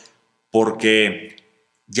nosotros, porque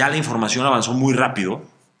ya la información avanzó muy rápido,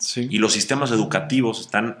 Sí. y los sistemas educativos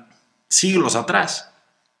están siglos atrás.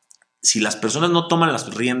 Si las personas no toman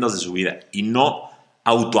las riendas de su vida y no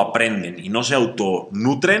autoaprenden y no se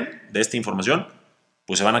autonutren de esta información,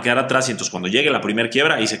 pues se van a quedar atrás, y entonces cuando llegue la primera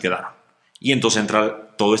quiebra, ahí se quedaron. Y entonces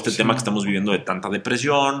entra todo este tema que estamos viviendo de tanta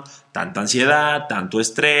depresión, tanta ansiedad, tanto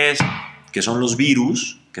estrés, que son los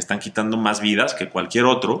virus que están quitando más vidas que cualquier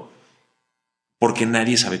otro, porque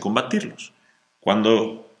nadie sabe combatirlos.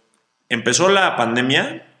 Cuando empezó la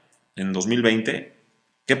pandemia en 2020,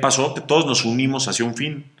 ¿qué pasó? Que todos nos unimos hacia un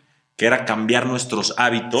fin, que era cambiar nuestros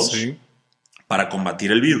hábitos para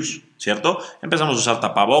combatir el virus, ¿cierto? Empezamos a usar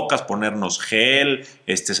tapabocas, ponernos gel,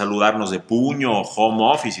 saludarnos de puño, home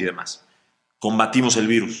office y demás. Combatimos el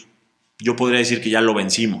virus. Yo podría decir que ya lo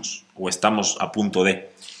vencimos o estamos a punto de.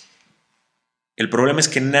 El problema es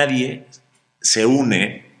que nadie se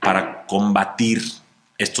une para combatir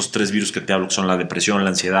estos 3 virus que te hablo, que son la depresión,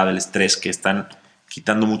 la ansiedad, el estrés, que están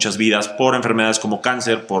quitando muchas vidas por enfermedades como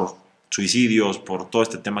cáncer, por suicidios, por todo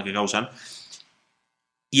este tema que causan.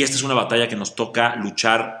 Y esta es una batalla que nos toca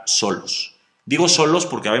luchar solos. Digo solos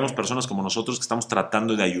porque habemos personas como nosotros que estamos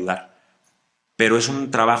tratando de ayudar, pero es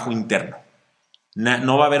un trabajo interno.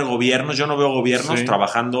 No va a haber gobiernos, yo no veo gobiernos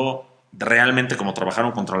trabajando realmente como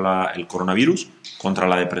trabajaron contra el coronavirus, contra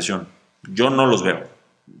la depresión. Yo no los veo.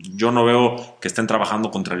 Yo no veo que estén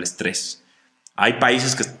trabajando contra el estrés. Hay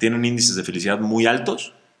países que tienen índices de felicidad muy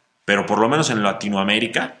altos, pero por lo menos en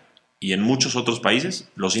Latinoamérica y en muchos otros países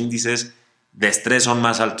los índices de estrés son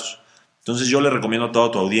más altos. Entonces yo le recomiendo a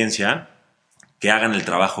toda tu audiencia que hagan el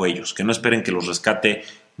trabajo ellos, que no esperen que los rescate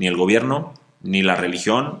ni el gobierno, ni la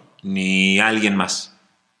religión, ni alguien más.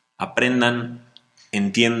 Aprendan,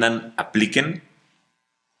 entiendan, apliquen.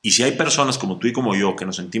 Y si hay personas como tú y como yo que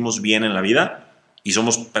nos sentimos bien en la vida y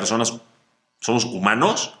somos personas, somos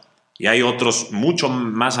humanos, y hay otros mucho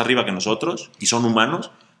más arriba que nosotros y son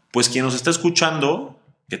humanos, pues quien nos está escuchando,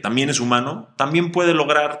 que también es humano, también puede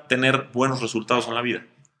lograr tener buenos resultados en la vida.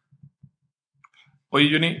 Oye,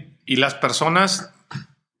 Johnny, y las personas,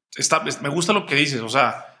 me gusta lo que dices, o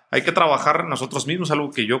sea, hay que trabajar nosotros mismos,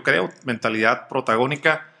 algo que yo creo, mentalidad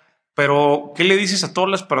protagónica, pero ¿qué le dices a todas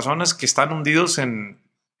las personas que están hundidos en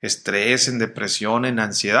estrés, en depresión, en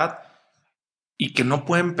ansiedad y que no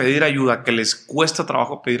pueden pedir ayuda, que les cuesta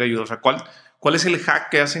trabajo pedir ayuda? O sea, ¿cuál es el hack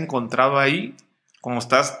que has encontrado ahí cuando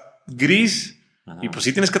estás gris? Y pues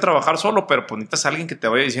sí tienes que trabajar solo, pero pues necesitas a alguien que te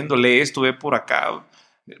vaya diciendo, lee esto, ve por acá,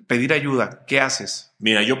 pedir ayuda. ¿Qué haces?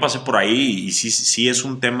 Mira, yo pasé por ahí y sí es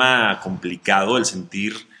un tema complicado el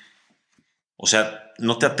sentir, o sea,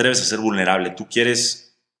 no te atreves a ser vulnerable. Tú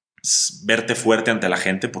quieres verte fuerte ante la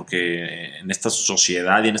gente porque en esta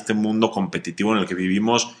sociedad y en este mundo competitivo en el que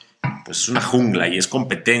vivimos, pues es una jungla y es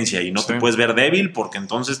competencia y no te puedes ver débil porque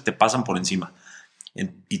entonces te pasan por encima.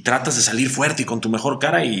 Y tratas de salir fuerte y con tu mejor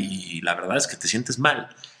cara y la verdad es que te sientes mal.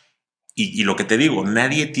 Y lo que te digo,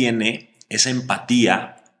 nadie tiene esa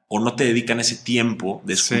empatía o no te dedican ese tiempo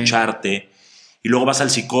de escucharte. Y luego vas al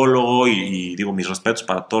psicólogo y digo, mis respetos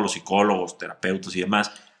para todos los psicólogos, terapeutas y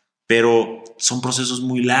demás, pero son procesos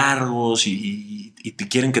muy largos y te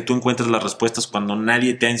quieren que tú encuentres las respuestas cuando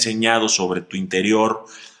nadie te ha enseñado sobre tu interior.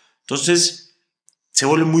 Entonces se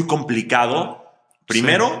vuelve muy complicado.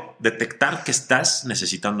 Primero, detectar que estás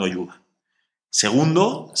necesitando ayuda.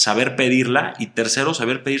 Segundo, saber pedirla. Y tercero,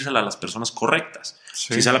 saber pedírsela a las personas correctas.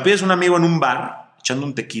 Si se la pides a un amigo en un bar, echando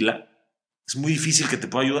un tequila, es muy difícil que te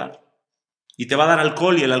pueda ayudar. Y te va a dar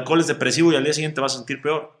alcohol y el alcohol es depresivo y al día siguiente te vas a sentir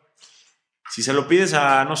peor. Si se lo pides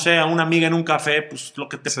a, no sé, a una amiga en un café, pues lo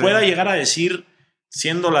que te pueda llegar a decir,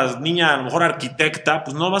 siendo la niña a lo mejor arquitecta,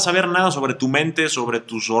 pues no vas a ver nada sobre tu mente, sobre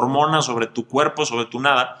tus hormonas, sobre tu cuerpo, sobre tu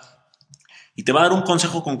nada. Y te va a dar un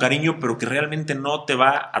consejo con cariño, pero que realmente no te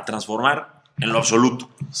va a transformar en lo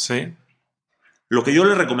absoluto. Sí. Lo que yo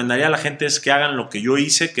le recomendaría a la gente es que hagan lo que yo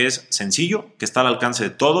hice, que es sencillo, que está al alcance de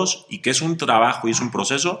todos y que es un trabajo y es un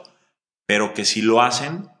proceso, pero que si lo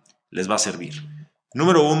hacen, les va a servir.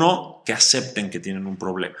 Número 1, que acepten que tienen un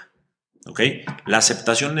problema. ¿ok? La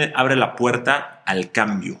aceptación abre la puerta al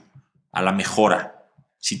cambio, a la mejora.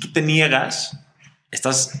 Si tú te niegas,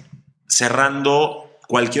 estás cerrando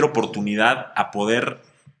cualquier oportunidad a poder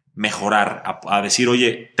mejorar, a decir,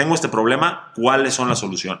 oye, tengo este problema, ¿cuáles son las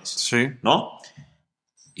soluciones? Sí. ¿No?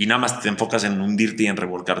 Y nada más te enfocas en hundirte y en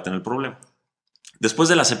revolcarte en el problema. Después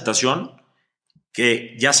de la aceptación,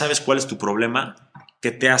 que ya sabes cuál es tu problema,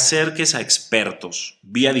 que te acerques a expertos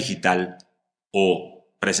vía digital o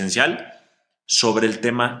presencial sobre el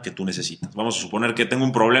tema que tú necesitas. Vamos a suponer que tengo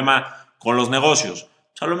un problema con los negocios.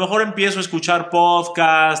 O sea, a lo mejor empiezo a escuchar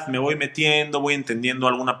podcast, me voy metiendo, voy entendiendo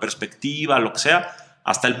alguna perspectiva, lo que sea,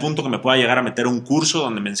 hasta el punto que me pueda llegar a meter un curso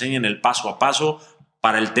donde me enseñen el paso a paso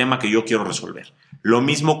para el tema que yo quiero resolver. Lo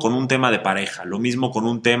mismo con un tema de pareja, lo mismo con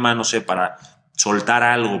un tema, no sé, para soltar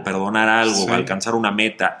algo, perdonar algo, Sí. alcanzar una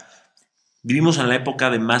meta. Vivimos en la época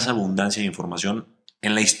de más abundancia de información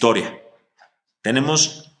en la historia.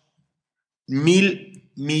 Tenemos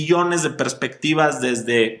 1,000,000,000 de perspectivas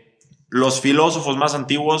desde los filósofos más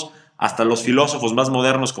antiguos hasta los filósofos más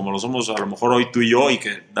modernos, como lo somos a lo mejor hoy tú y yo, y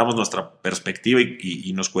que damos nuestra perspectiva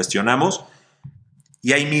y nos cuestionamos.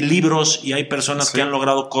 Y hay 1,000 libros y hay personas que han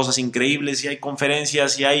logrado cosas increíbles y hay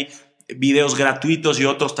conferencias y hay videos gratuitos y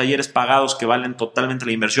otros talleres pagados que valen totalmente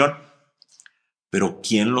la inversión. Pero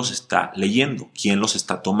 ¿quién los está leyendo? ¿Quién los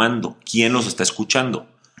está tomando? ¿Quién los está escuchando?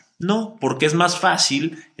 No, porque es más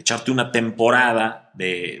fácil echarte una temporada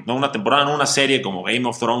una serie como Game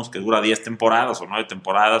of Thrones que dura 10 temporadas o 9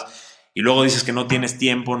 temporadas y luego dices que no tienes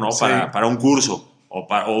tiempo, ¿no? Para un curso o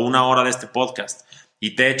una hora de este podcast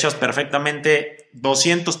y te echas perfectamente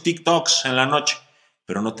 200 TikToks en la noche,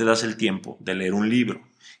 pero no te das el tiempo de leer un libro.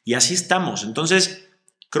 Y así estamos. Entonces,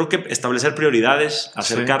 creo que establecer prioridades,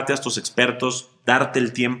 acercarte a estos expertos, darte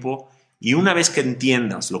el tiempo y una vez que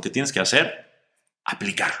entiendas lo que tienes que hacer,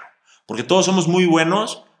 aplicarlo. Porque todos somos muy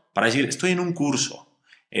buenos para decir, estoy en un curso,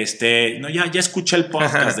 no, ya escuché el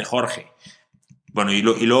podcast de Jorge. Bueno, y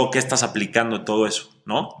luego, ¿qué estás aplicando en todo eso?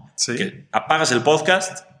 ¿No? Sí. Que apagas el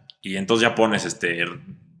podcast y entonces ya pones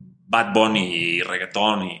Bad Bunny y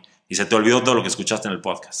reggaetón y se te olvidó todo lo que escuchaste en el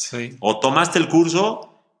podcast. Sí. O tomaste el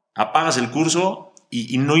curso, apagas el curso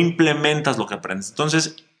y no implementas lo que aprendes.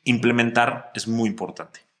 Entonces, implementar es muy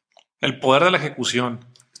importante. El poder de la ejecución.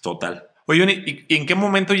 Total. Oye, ¿y en qué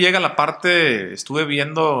momento llega la parte? Estuve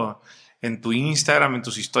viendo en tu Instagram, en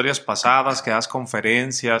tus historias pasadas, que das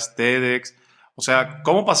conferencias, TEDx. O sea,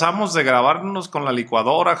 ¿cómo pasamos de grabarnos con la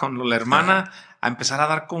licuadora, con la hermana, a empezar a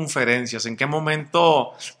dar conferencias? ¿En qué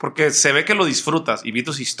momento? Porque se ve que lo disfrutas y vi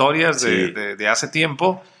tus historias de hace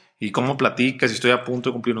tiempo y cómo platicas y estoy a punto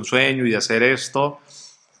de cumplir un sueño y de hacer esto.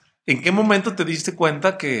 ¿En qué momento te diste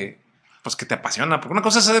cuenta que te apasiona? Porque una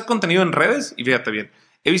cosa es hacer contenido en redes y fíjate bien.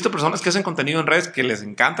 He visto personas que hacen contenido en redes que les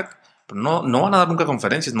encanta, pero no van a dar nunca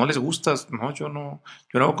conferencias, no les gusta. No, yo no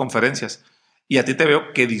hago conferencias. Y a ti te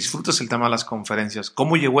veo que disfrutas el tema de las conferencias.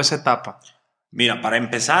 ¿Cómo llegó esa etapa? Mira, para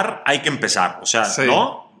empezar hay que empezar, o sea,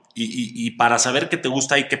 ¿no? Y para saber qué te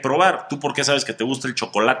gusta hay que probar. ¿Tú por qué sabes que te gusta el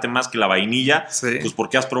chocolate más que la vainilla? Sí. Pues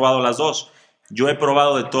porque has probado las dos. Yo he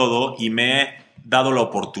probado de todo y me he dado la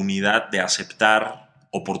oportunidad de aceptar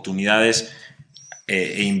oportunidades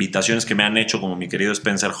e invitaciones que me han hecho, como mi querido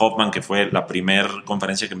Spencer Hoffman, que fue la primera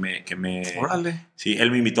conferencia que me... Órale. Sí,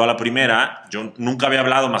 él me invitó a la primera. Yo nunca había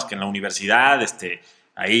hablado más que en la universidad.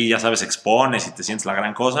 Ahí, ya sabes, expones y te sientes la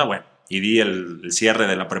gran cosa. Bueno, y di el cierre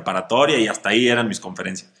de la preparatoria y hasta ahí eran mis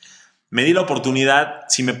conferencias. Me di la oportunidad.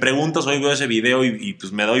 Si me preguntas, hoy veo ese video y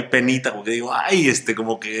pues me doy penita porque digo, ay,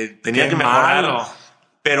 como que tenía que mejorar. Malo.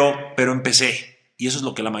 Pero empecé. Y eso es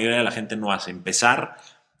lo que la mayoría de la gente no hace.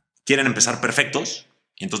 Quieren empezar perfectos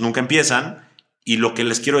y entonces nunca empiezan. Y lo que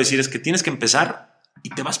les quiero decir es que tienes que empezar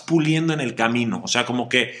y te vas puliendo en el camino. O sea, como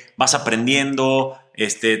que vas aprendiendo,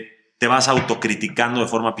 te vas autocriticando de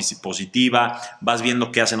forma positiva, vas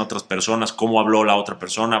viendo qué hacen otras personas, cómo habló la otra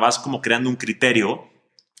persona, vas como creando un criterio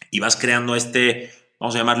y vas creando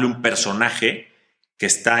vamos a llamarle un personaje que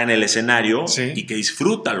está en el escenario y que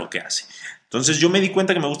disfruta lo que hace. Entonces yo me di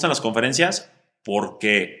cuenta que me gustan las conferencias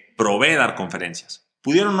porque probé dar conferencias.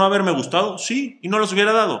 ¿Pudieron no haberme gustado? Sí, y no los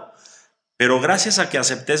hubiera dado. Pero gracias a que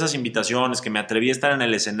acepté esas invitaciones, que me atreví a estar en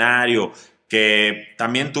el escenario, que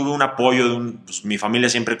también tuve un apoyo de pues, mi familia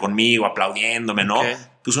siempre conmigo, aplaudiéndome, ¿no? Okay.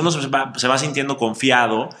 Pues uno se va sintiendo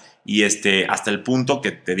confiado y hasta el punto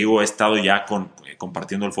que, te digo, he estado ya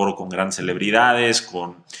compartiendo el foro con grandes celebridades,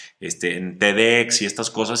 en TEDx y estas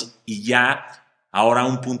cosas, y ya ahora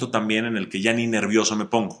un punto también en el que ya ni nervioso me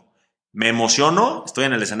pongo. Me emociono, estoy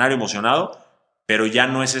en el escenario emocionado, pero ya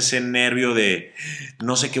no es ese nervio de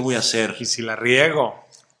no sé qué voy a hacer. ¿Y si la riego?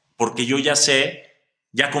 Porque yo ya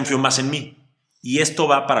confío más en mí. Y esto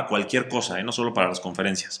va para cualquier cosa, no solo para las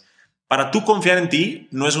conferencias. Para tú confiar en ti,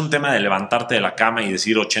 no es un tema de levantarte de la cama y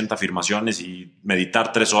decir 80 afirmaciones y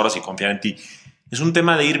meditar 3 horas y confiar en ti. Es un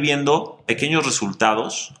tema de ir viendo pequeños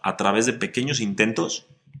resultados a través de pequeños intentos.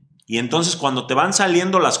 Y entonces cuando te van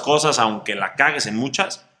saliendo las cosas, aunque la cagues en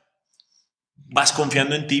muchas, vas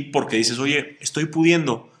confiando en ti porque dices, oye, estoy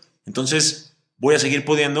pudiendo. Entonces voy a seguir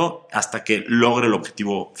pudiendo hasta que logre el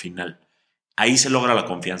objetivo final. Ahí se logra la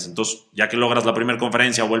confianza. Entonces, ya que logras la primera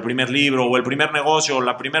conferencia o el primer libro o el primer negocio o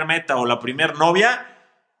la primera meta o la primera novia,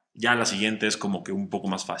 ya la siguiente es como que un poco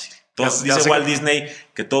más fácil. Entonces, dice Walt Disney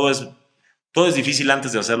que todo es difícil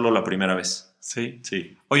antes de hacerlo la primera vez. Sí.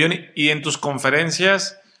 Oye, y en tus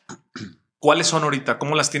conferencias, ¿cuáles son ahorita?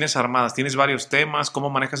 ¿Cómo las tienes armadas? ¿Tienes varios temas? ¿Cómo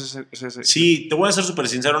manejas ese? Sí, te voy a ser súper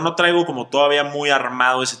sincero. No traigo como todavía muy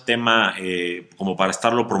armado ese tema como para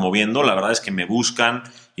estarlo promoviendo. La verdad es que me buscan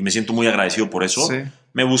y me siento muy agradecido por eso. Sí.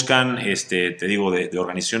 Me buscan, te digo, de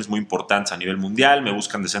organizaciones muy importantes a nivel mundial. Me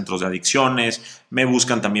buscan de centros de adicciones. Me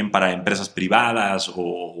buscan también para empresas privadas o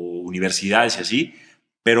universidades y así.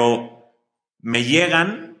 Pero me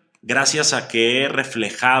llegan gracias a que he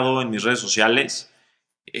reflejado en mis redes sociales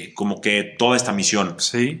como que toda esta misión.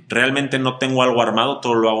 Sí. Realmente no tengo algo armado,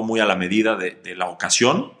 todo lo hago muy a la medida de la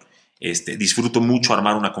ocasión. Disfruto mucho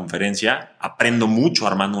armar una conferencia, aprendo mucho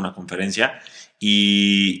armando una conferencia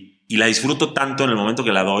y la disfruto tanto en el momento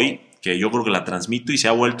que la doy que yo creo que la transmito y se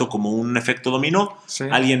ha vuelto como un efecto dominó. Sí.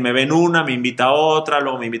 Alguien me ve en una, me invita a otra,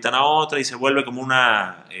 luego me invitan a otra y se vuelve como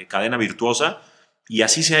una cadena virtuosa y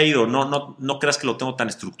así se ha ido. No creas que lo tengo tan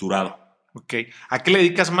estructurado. Ok. ¿A qué le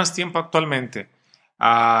dedicas más tiempo actualmente?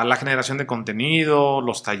 ¿A la generación de contenido,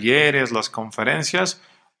 los talleres, las conferencias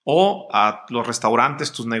o a los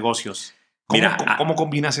restaurantes, tus negocios? ¿Cómo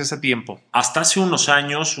combinas ese tiempo? Hasta hace unos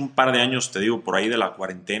años, un par de años, te digo, por ahí de la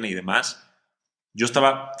cuarentena y demás, yo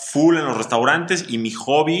estaba full en los restaurantes y mi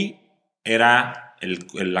hobby era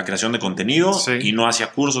la creación de contenido. Sí. Y no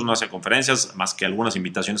hacía cursos, no hacía conferencias, más que algunas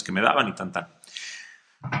invitaciones que me daban y tan.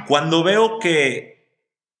 Cuando veo que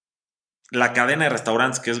la cadena de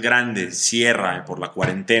restaurantes, que es grande, cierra por la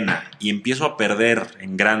cuarentena y empiezo a perder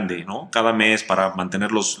en grande, ¿no? Cada mes para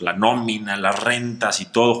mantener la nómina, las rentas y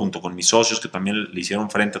todo, junto con mis socios que también le hicieron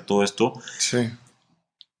frente a todo esto. Sí.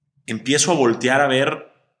 Empiezo a voltear a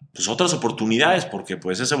ver pues, otras oportunidades, porque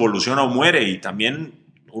pues es evoluciona o muere y también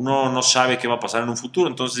uno no sabe qué va a pasar en un futuro.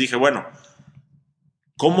 Entonces dije, bueno,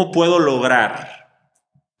 ¿cómo puedo lograr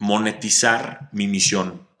monetizar mi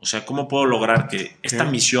misión? O sea, ¿cómo puedo lograr que esta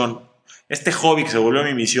misión, este hobby que se volvió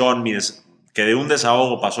mi misión, que de un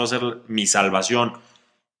desahogo pasó a ser mi salvación,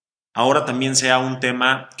 ahora también sea un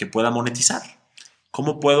tema que pueda monetizar?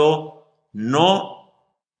 ¿Cómo puedo no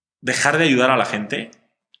dejar de ayudar a la gente?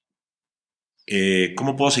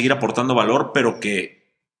 ¿Cómo puedo seguir aportando valor, pero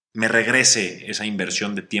que me regrese esa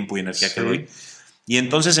inversión de tiempo y energía que doy? Y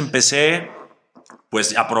entonces empecé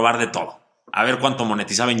pues a probar de todo. A ver cuánto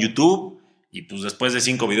monetizaba en YouTube. Y pues después de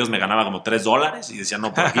 5 videos me ganaba como $3 y decía,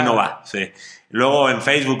 no, por aquí no va. Sí. Luego en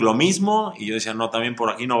Facebook lo mismo y yo decía, no, también por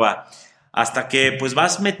aquí no va. Hasta que pues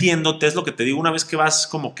vas metiéndote, es lo que te digo, una vez que vas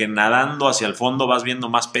como que nadando hacia el fondo, vas viendo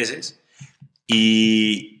más peces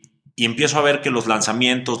y empiezo a ver que los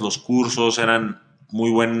lanzamientos, los cursos eran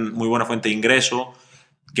muy buena fuente de ingreso,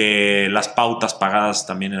 que las pautas pagadas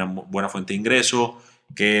también eran buena fuente de ingreso,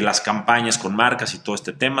 que las campañas con marcas y todo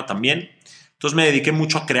este tema también. Entonces me dediqué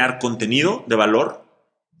mucho a crear contenido de valor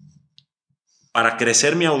para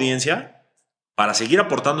crecer mi audiencia, para seguir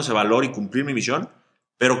aportando ese valor y cumplir mi misión,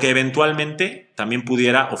 pero que eventualmente también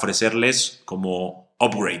pudiera ofrecerles como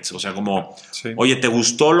upgrades. O sea, como, oye, ¿te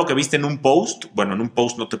gustó lo que viste en un post? Bueno, en un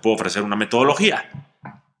post no te puedo ofrecer una metodología.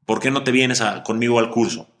 ¿Por qué no te vienes conmigo al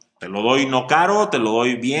curso? Te lo doy no caro, te lo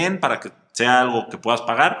doy bien para que sea algo que puedas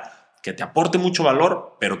pagar, que te aporte mucho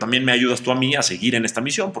valor, pero también me ayudas tú a mí a seguir en esta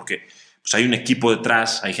misión, porque pues hay un equipo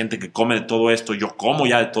detrás, hay gente que come de todo esto, yo como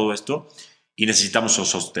ya de todo esto y necesitamos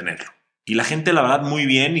sostenerlo. Y la gente, la verdad, muy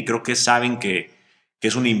bien, y creo que saben que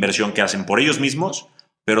es una inversión que hacen por ellos mismos,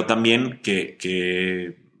 pero también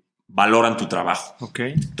que valoran tu trabajo.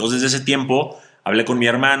 Okay. Entonces, desde ese tiempo, hablé con mi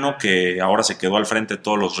hermano, que ahora se quedó al frente de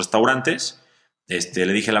todos los restaurantes.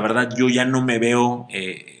 Le dije, la verdad, yo ya no me veo...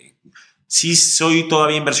 sí soy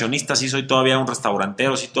todavía inversionista, sí soy todavía un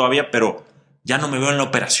restaurantero, sí todavía, pero ya no me veo en la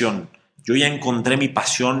operación. Yo ya encontré mi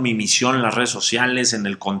pasión, mi misión en las redes sociales, en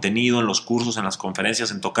el contenido, en los cursos, en las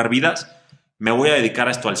conferencias, en tocar vidas. Me voy a dedicar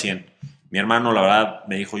a esto al 100. Mi hermano, la verdad,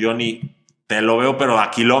 me dijo, Johnny, te lo veo, pero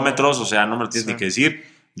a kilómetros, o sea, no me lo tienes ni que decir.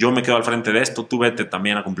 Yo me quedo al frente de esto, tú vete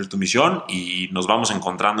también a cumplir tu misión y nos vamos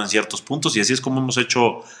encontrando en ciertos puntos y así es como hemos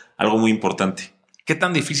hecho algo muy importante. ¿Qué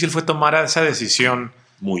tan difícil fue tomar esa decisión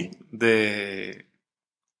Muy.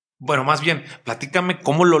 Bueno, más bien, platícame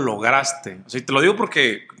cómo lo lograste. O sea, te lo digo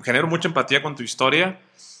porque genero mucha empatía con tu historia.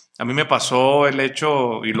 A mí me pasó el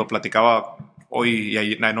hecho, y lo platicaba hoy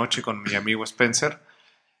y anoche con mi amigo Spencer,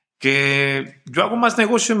 que yo hago más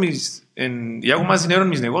negocio y hago más dinero en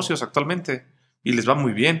mis negocios actualmente y les va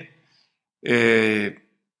muy bien.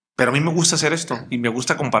 Pero a mí me gusta hacer esto y me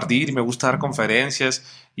gusta compartir y me gusta dar conferencias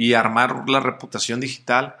y armar la reputación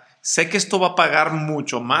digital. Sé que esto va a pagar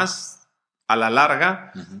mucho más a la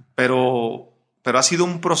larga, pero ha sido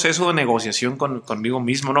un proceso de negociación conmigo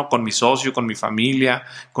mismo, ¿no? Con mi socio, con mi familia,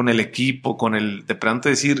 con el equipo, de pronto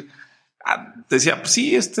decía, pues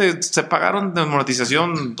sí, se pagaron de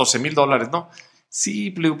monetización $12,000, ¿no?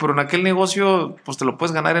 Sí, pero en aquel negocio, pues te lo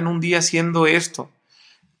puedes ganar en un día haciendo esto.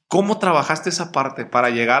 ¿Cómo trabajaste esa parte para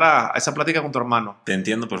llegar a esa plática con tu hermano? Te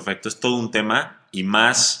entiendo perfecto. Es todo un tema y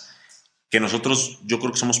más que nosotros, yo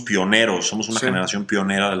creo que somos pioneros, somos una generación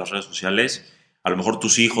pionera de las redes sociales. A lo mejor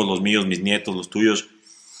tus hijos, los míos, mis nietos, los tuyos,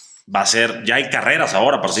 va a ser, ya hay carreras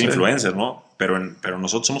ahora para ser influencers, ¿no? Pero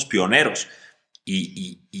nosotros somos pioneros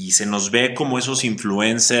y se nos ve como esos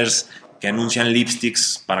influencers que anuncian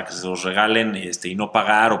lipsticks para que se los regalen y no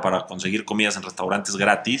pagar, o para conseguir comidas en restaurantes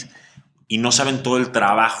gratis, y no saben todo el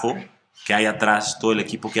trabajo que hay atrás, todo el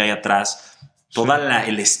equipo que hay atrás, todo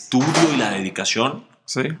el estudio y la dedicación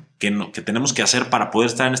que tenemos que hacer para poder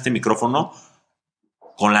estar en este micrófono,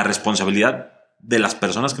 con la responsabilidad de las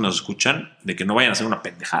personas que nos escuchan de que no vayan a hacer una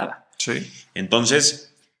pendejada.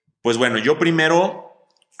 Entonces, pues bueno, yo primero,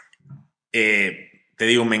 te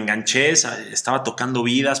digo, me enganché, estaba tocando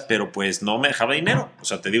vidas, pero pues no me dejaba dinero. O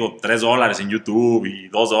sea, te digo, $3 en YouTube y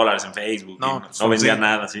 $2 en Facebook. No vendía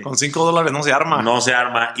nada. ¿Sí? Con $5 no se arma. No se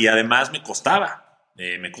arma. Y además me costaba.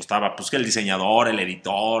 Pues que el diseñador, el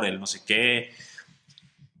editor, el no sé qué.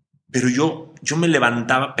 Pero yo me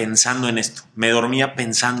levantaba pensando en esto. Me dormía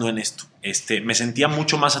pensando en esto. Me sentía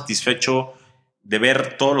mucho más satisfecho de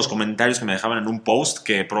ver todos los comentarios que me dejaban en un post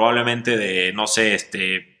que probablemente de, no sé,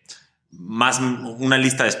 más una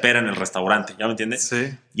lista de espera en el restaurante, ¿ya me entiendes?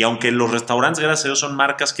 Sí. Y aunque los restaurantes, gracias a Dios, son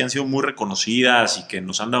marcas que han sido muy reconocidas y que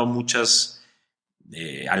nos han dado muchas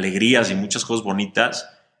alegrías y muchas cosas bonitas,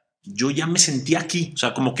 yo ya me sentía aquí, o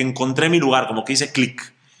sea, como que encontré mi lugar, como que hice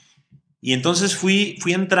clic. Y entonces fui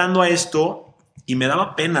entrando a esto y me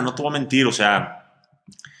daba pena, no te voy a mentir, o sea,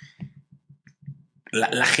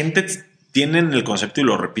 la gente tiene el concepto, y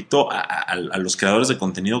lo repito, a los creadores de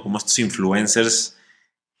contenido como estos influencers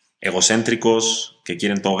egocéntricos, que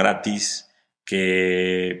quieren todo gratis,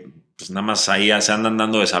 que pues nada más ahí se andan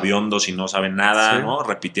dando de sabiondos y no saben nada, ¿no?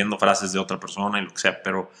 Repitiendo frases de otra persona y lo que sea,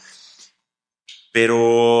 pero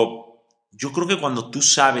yo creo que cuando tú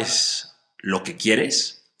sabes lo que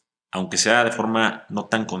quieres, aunque sea de forma no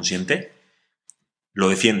tan consciente, lo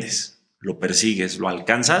defiendes, lo persigues, lo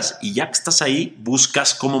alcanzas, y ya que estás ahí,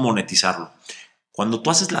 buscas cómo monetizarlo. Cuando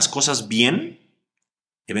tú haces las cosas bien,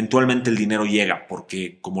 eventualmente el dinero llega,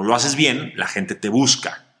 porque como lo haces bien, la gente te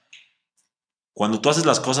busca. Cuando tú haces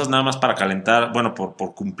las cosas nada más para calentar, bueno,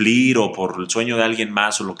 por cumplir o por el sueño de alguien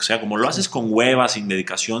más o lo que sea, como lo haces con hueva, sin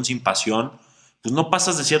dedicación, sin pasión, pues no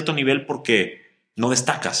pasas de cierto nivel porque no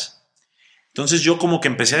destacas. Entonces yo como que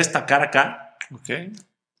empecé a destacar acá,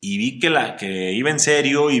 y vi que iba en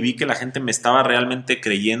serio, y vi que la gente me estaba realmente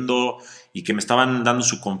creyendo y que me estaban dando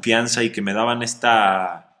su confianza y que me daban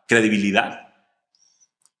esta credibilidad.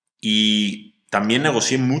 Y también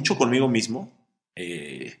negocié mucho conmigo mismo.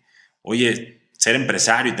 Oye, ser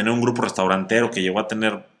empresario y tener un grupo restaurantero que llegó a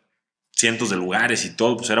tener cientos de lugares y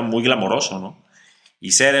todo, pues era muy glamoroso, ¿no?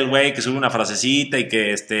 Y ser el güey que sube una frasecita y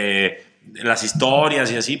que las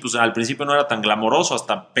historias y así, pues al principio no era tan glamoroso,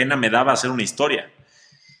 hasta pena me daba hacer una historia.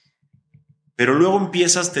 Pero luego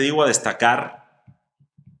empiezas, te digo, a destacar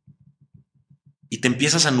y te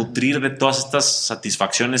empiezas a nutrir de todas estas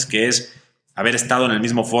satisfacciones que es haber estado en el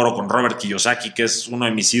mismo foro con Robert Kiyosaki, que es uno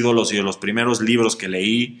de mis ídolos y de los primeros libros que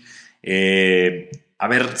leí,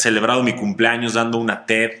 haber celebrado mi cumpleaños dando una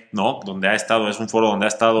TED, ¿no? Es un foro donde ha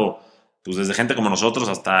estado pues desde gente como nosotros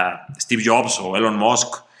hasta Steve Jobs o Elon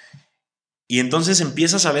Musk. Y entonces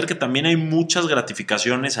empiezas a ver que también hay muchas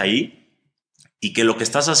gratificaciones ahí, y que lo que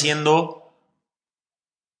estás haciendo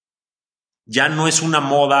ya no es una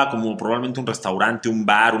moda como probablemente un restaurante, un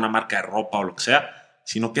bar, una marca de ropa o lo que sea,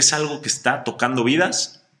 sino que es algo que está tocando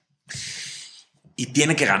vidas y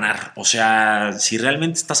tiene que ganar. O sea, si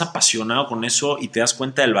realmente estás apasionado con eso y te das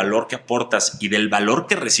cuenta del valor que aportas y del valor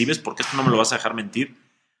que recibes, porque esto no me lo vas a dejar mentir,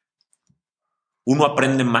 uno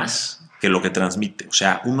aprende más que lo que transmite. O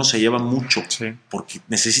sea, uno se lleva mucho, porque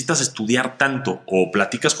necesitas estudiar tanto o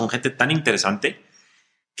platicas con gente tan interesante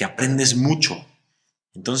que aprendes mucho.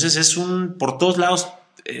 Entonces por todos lados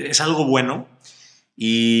es algo bueno.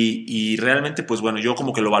 Y realmente, pues bueno, yo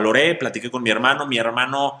como que lo valoré, platiqué con mi hermano. Mi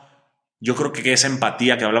hermano, yo creo que esa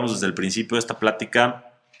empatía que hablamos desde el principio de esta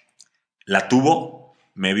plática, la tuvo,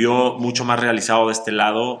 me vio mucho más realizado de este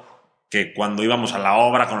lado que cuando íbamos a la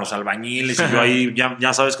obra con los albañiles y yo ahí,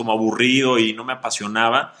 ya sabes, como aburrido y no me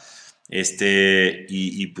apasionaba.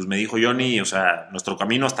 Y pues me dijo, Johnny, o sea, nuestro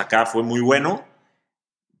camino hasta acá fue muy bueno.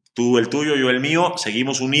 Tú el tuyo, yo el mío,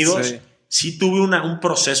 seguimos unidos. Sí. Sí tuve un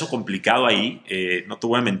proceso complicado ahí, no te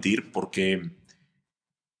voy a mentir, porque,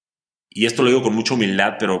 y esto lo digo con mucha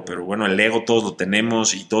humildad, pero bueno, el ego todos lo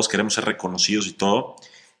tenemos y todos queremos ser reconocidos y todo.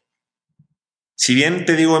 Si bien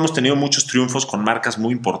te digo, hemos tenido muchos triunfos con marcas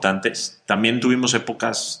muy importantes, también tuvimos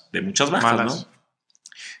épocas de muchas bajas, Malas. ¿no?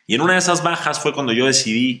 Y en una de esas bajas fue cuando yo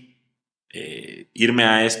decidí irme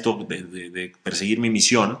a esto de perseguir mi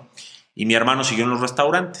misión, y mi hermano siguió en los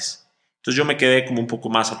restaurantes. Entonces yo me quedé como un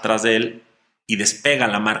poco más atrás de él y despega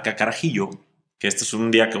la marca Carajillo, que este es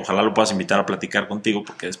un día que ojalá lo puedas invitar a platicar contigo,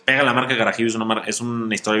 porque despega la marca Carajillo, es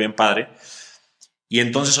una historia bien padre. Y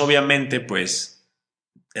entonces obviamente pues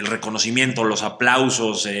el reconocimiento, los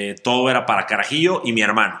aplausos, todo era para Carajillo y mi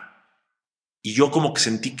hermano. Y yo como que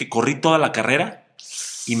sentí que corrí toda la carrera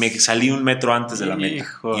y me salí 1 metro antes de la meta.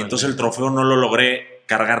 Híjole. Y entonces el trofeo no lo logré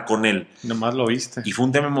cargar con él. Nomás lo viste. Y fue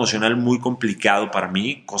un tema emocional muy complicado para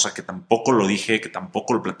mí, cosa que tampoco lo dije, que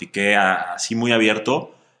tampoco lo platiqué así muy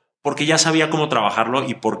abierto, porque ya sabía cómo trabajarlo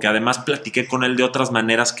y porque además platiqué con él de otras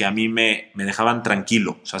maneras que a mí me dejaban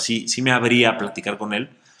tranquilo. O sea, sí me abría a platicar con él.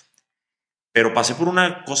 Pero pasé por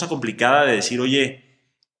una cosa complicada de decir, oye,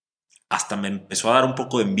 hasta me empezó a dar un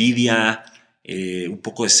poco de envidia, un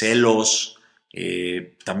poco de celos.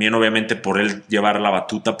 También obviamente por él llevar la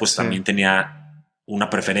batuta, pues también tenía una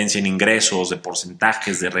preferencia en ingresos, de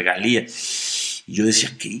porcentajes, de regalías. Y yo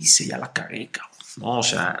decía, ¿qué hice? Ya la cagué, cabrón. No, o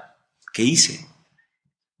sea, ¿qué hice?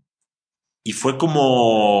 Y fue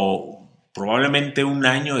como probablemente 1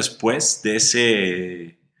 año después de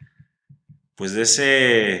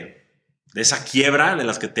esa quiebra de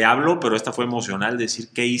las que te hablo, pero esta fue emocional, de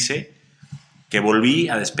decir qué hice, que volví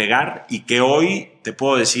a despegar y que hoy te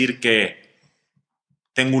puedo decir que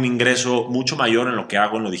tengo un ingreso mucho mayor en lo que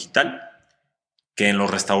hago en lo digital que en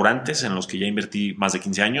los restaurantes en los que ya invertí más de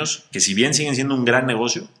 15 años, que si bien siguen siendo un gran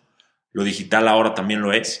negocio, lo digital ahora también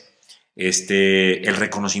lo es, el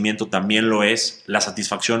reconocimiento también lo es, la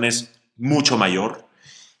satisfacción es mucho mayor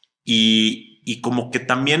y como que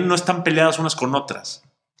también no están peleadas unas con otras.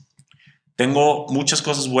 Tengo muchas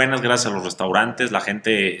cosas buenas gracias a los restaurantes, la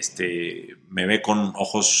gente me ve con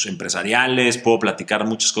ojos empresariales, puedo platicar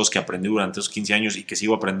muchas cosas que aprendí durante esos 15 años y que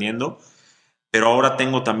sigo aprendiendo, pero ahora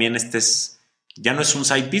tengo también ya no es un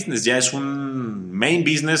side business, ya es un main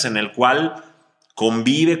business en el cual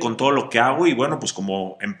convive con todo lo que hago y bueno, pues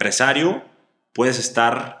como empresario puedes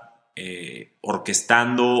estar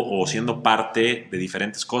orquestando o siendo parte de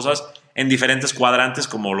diferentes cosas en diferentes cuadrantes,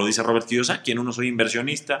 como lo dice Robert Kiyosaki. En uno soy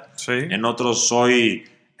inversionista, en otros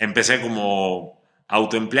empecé como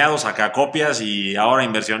autoempleado, sacacopias y ahora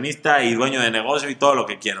inversionista y dueño de negocio y todo lo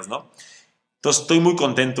que quieras, ¿no? Entonces estoy muy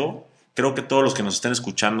contento. Creo que todos los que nos estén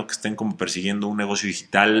escuchando, que estén como persiguiendo un negocio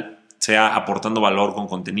digital, sea aportando valor con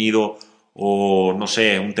contenido o, no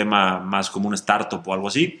sé, un tema más como un startup o algo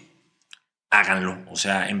así, háganlo. O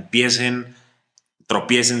sea, empiecen,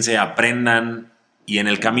 tropiécense, aprendan y en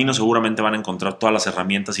el camino seguramente van a encontrar todas las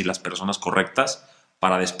herramientas y las personas correctas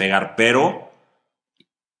para despegar, pero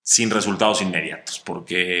sin resultados inmediatos,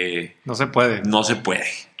 porque no se puede. No se puede.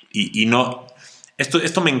 Y no...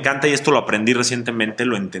 Esto me encanta y esto lo aprendí recientemente,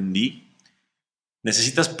 lo entendí.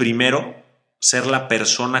 Necesitas primero ser la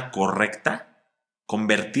persona correcta,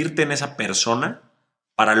 convertirte en esa persona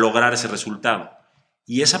para lograr ese resultado.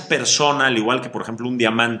 Y esa persona, al igual que por ejemplo un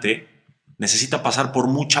diamante, necesita pasar por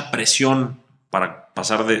mucha presión para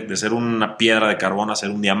pasar de ser una piedra de carbón a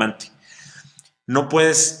ser un diamante. No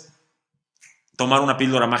puedes tomar una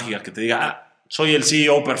píldora mágica que te diga, soy el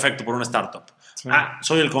CEO perfecto por una startup.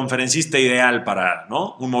 Soy el conferencista ideal para,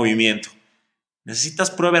 ¿no?, un movimiento. Necesitas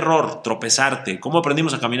prueba-error, tropezarte. ¿Cómo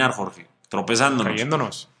aprendimos a caminar, Jorge? Tropezándonos.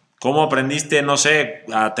 Cayéndonos. ¿Cómo aprendiste, no sé,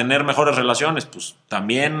 a tener mejores relaciones? Pues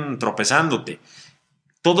también tropezándote.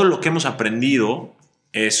 Todo lo que hemos aprendido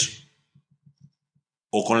es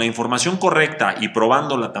o con la información correcta y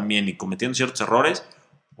probándola también y cometiendo ciertos errores,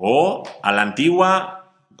 o a la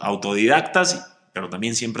antigua, autodidactas, pero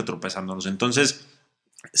también siempre tropezándonos. Entonces,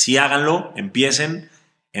 sí, háganlo, empiecen,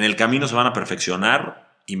 en el camino se van a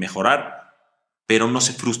perfeccionar y mejorar, pero no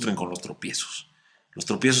se frustren con los tropiezos. Los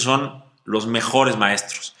tropiezos son los mejores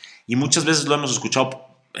maestros y muchas veces lo hemos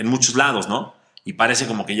escuchado en muchos lados, ¿no? Y parece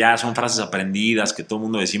como que ya son frases aprendidas que todo el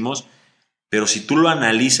mundo decimos, Pero si tú lo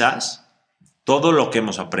analizas, todo lo que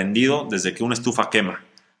hemos aprendido, desde que una estufa quema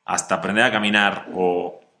hasta aprender a caminar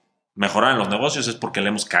o mejorar en los negocios, es porque le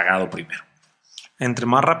hemos cagado primero. Entre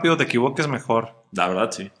más rápido te equivoques, mejor. La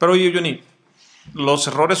verdad, sí. Pero oye, Johnny, los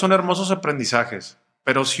errores son hermosos aprendizajes.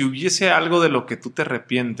 Pero si hubiese algo de lo que tú te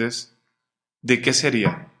arrepientes, ¿de qué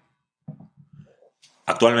sería?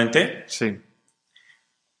 ¿Actualmente? Sí.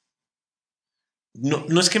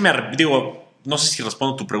 No es que digo, no sé si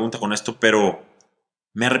respondo tu pregunta con esto, pero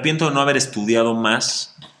me arrepiento de no haber estudiado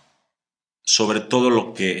más sobre todo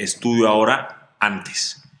lo que estudio ahora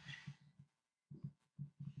antes.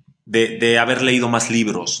 De haber leído más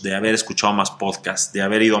libros, de haber escuchado más podcasts, de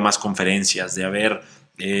haber ido a más conferencias, de haber,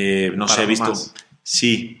 visto... Más.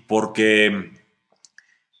 Sí, porque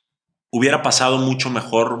hubiera pasado mucho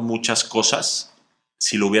mejor muchas cosas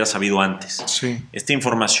si lo hubiera sabido antes. Sí. Esta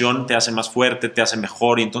información te hace más fuerte, te hace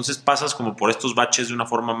mejor y entonces pasas como por estos baches de una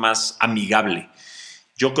forma más amigable.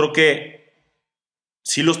 Yo creo que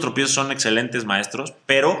sí, los tropiezos son excelentes maestros,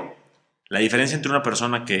 pero la diferencia entre una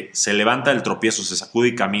persona que se levanta del tropiezo, se sacude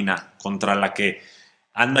y camina, contra la que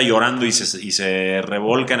anda llorando y se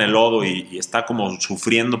revolca en el lodo y está como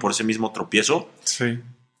sufriendo por ese mismo tropiezo, sí,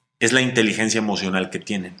 es la inteligencia emocional que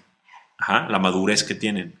tienen, la madurez que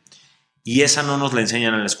tienen. Y esa no nos la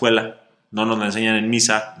enseñan en la escuela, no nos la enseñan en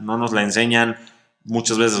misa, no nos la enseñan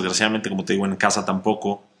muchas veces, desgraciadamente, como te digo, en casa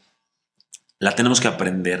tampoco. La tenemos que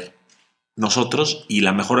aprender nosotros y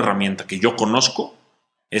la mejor herramienta que yo conozco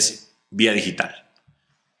es vía digital,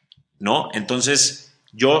 ¿no? Entonces,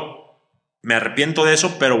 yo me arrepiento de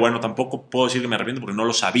eso, pero bueno, tampoco puedo decir que me arrepiento porque no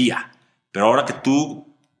lo sabía. Pero ahora que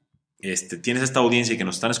tú tienes esta audiencia y que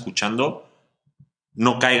nos están escuchando,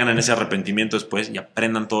 no caigan en ese arrepentimiento después y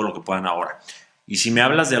aprendan todo lo que puedan ahora. Y si me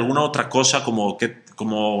hablas de alguna otra cosa, como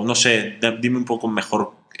no sé, dime un poco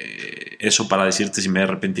mejor eso para decirte si me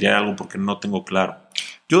arrepentiría de algo porque no tengo claro.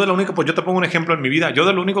 Yo te pongo un ejemplo en mi vida. Yo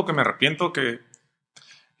de lo único que me arrepiento que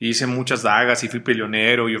hice muchas dagas y fui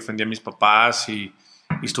peleonero y ofendí a mis papás y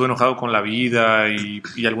estuve enojado con la vida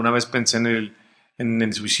y alguna vez pensé en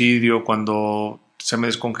el suicidio cuando se me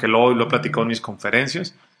descongeló y lo he platicado en mis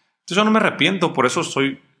conferencias. Entonces yo no me arrepiento, por eso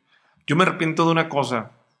yo me arrepiento de una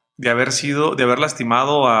cosa, de haber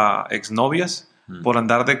lastimado a exnovias por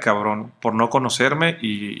andar de cabrón, por no conocerme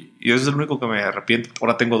y eso es lo único que me arrepiento.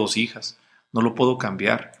 Ahora tengo 2 hijas, no lo puedo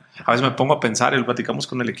cambiar. A veces me pongo a pensar y lo platicamos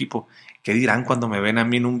con el equipo. ¿Qué dirán cuando me ven a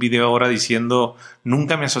mí en un video ahora diciendo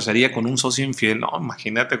nunca me asociaría con un socio infiel? No,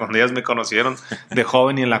 imagínate cuando ellas me conocieron de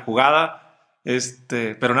joven y en la jugada.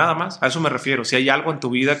 Pero nada más, a eso me refiero. Si hay algo en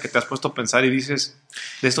tu vida que te has puesto a pensar y dices,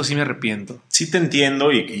 de esto sí me arrepiento. Sí te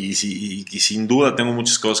entiendo y sin duda tengo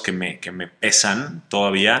muchas cosas que me pesan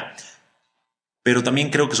todavía, pero también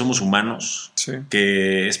creo que somos humanos, sí,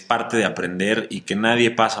 que es parte de aprender y que nadie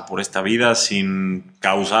pasa por esta vida sin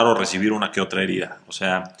causar o recibir una que otra herida. O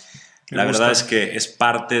sea, la verdad es que es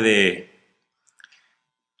parte de...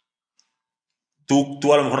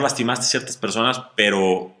 Tú a lo mejor lastimaste a ciertas personas,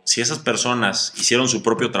 pero si esas personas hicieron su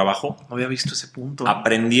propio trabajo, no había visto ese punto.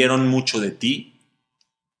 Aprendieron mucho de ti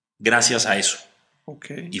gracias a eso.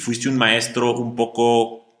 Okay. Y fuiste un maestro un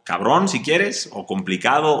poco cabrón, si quieres, o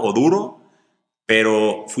complicado o duro,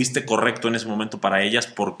 pero fuiste correcto en ese momento para ellas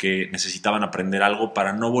porque necesitaban aprender algo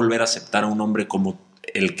para no volver a aceptar a un hombre como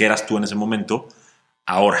el que eras tú en ese momento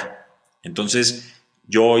ahora. Entonces,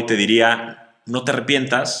 yo hoy te diría, no te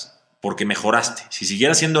arrepientas, porque mejoraste. Si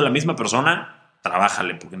siguieras siendo la misma persona,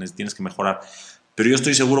 trabájale, porque tienes que mejorar. Pero yo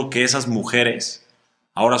estoy seguro que esas mujeres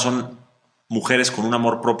ahora son mujeres con un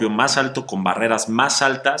amor propio más alto, con barreras más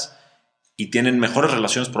altas y tienen mejores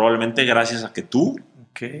relaciones probablemente gracias a que tú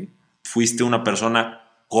fuiste una persona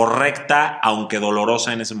correcta, aunque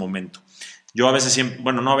dolorosa en ese momento. Yo a veces,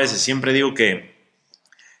 siempre digo que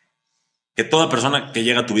toda persona que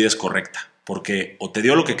llega a tu vida es correcta, porque o te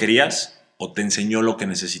dio lo que querías o te enseñó lo que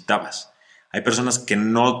necesitabas. Hay personas que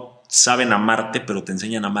no saben amarte, pero te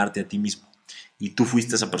enseñan a amarte a ti mismo. Y tú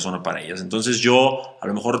fuiste esa persona para ellas. Entonces yo a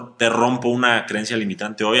lo mejor te rompo una creencia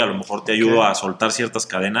limitante hoy, a lo mejor te ayudo a soltar ciertas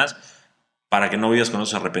cadenas para que no vivas con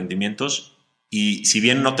esos arrepentimientos. Y si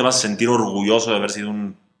bien no te vas a sentir orgulloso de haber sido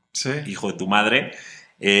un hijo de tu madre,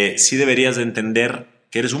 sí deberías de entender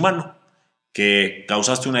que eres humano, que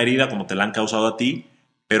causaste una herida como te la han causado a ti,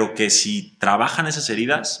 pero que si trabajan esas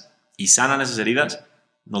heridas y sanan esas heridas,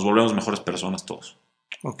 nos volvemos mejores personas todos.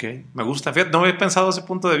 Ok, me gusta. Fíjate, no había pensado desde ese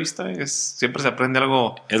punto de vista. Siempre se aprende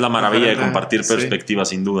algo. Es la maravilla diferente de compartir perspectivas,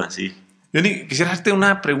 sin duda, sí. Johnny, quisiera hacerte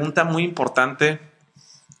una pregunta muy importante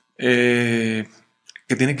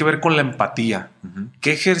que tiene que ver con la empatía.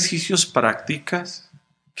 ¿Qué ejercicios practicas?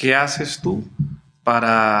 ¿Qué haces tú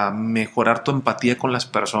para mejorar tu empatía con las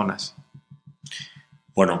personas?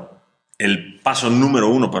 Bueno, el paso número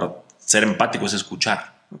 1 para ser empático es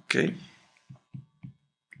escuchar. Ok.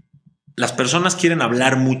 Las personas quieren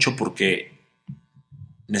hablar mucho porque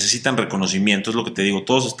necesitan reconocimiento, es lo que te digo.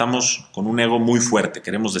 Todos estamos con un ego muy fuerte.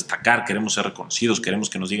 Queremos destacar, queremos ser reconocidos, queremos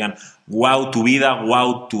que nos digan, wow, tu vida,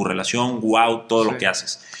 wow, tu relación, wow, todo lo que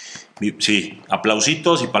haces. Sí,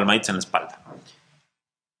 aplausitos y palmaditas en la espalda.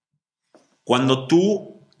 Cuando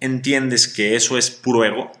tú entiendes que eso es puro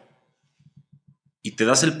ego y te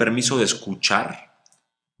das el permiso de escuchar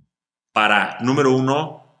para, número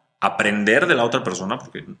 1, aprender de la otra persona,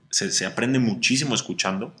 porque se aprende muchísimo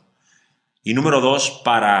escuchando. Y número 2,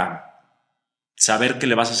 para saber que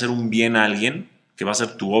le vas a hacer un bien a alguien, que va a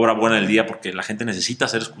ser tu obra buena del día, porque la gente necesita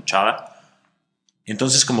ser escuchada.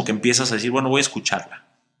 Entonces como que empiezas a decir, bueno, voy a escucharla.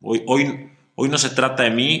 Hoy no se trata de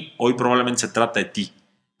mí, hoy probablemente se trata de ti.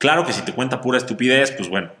 Claro que si te cuenta pura estupidez, pues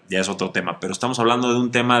bueno, ya es otro tema. Pero estamos hablando de un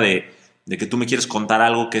tema de que tú me quieres contar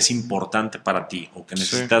algo que es importante para ti o que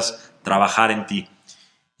necesitas trabajar en ti.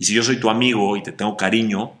 Y si yo soy tu amigo y te tengo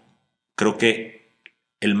cariño, creo que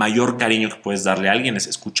el mayor cariño que puedes darle a alguien es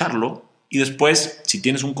escucharlo y después, si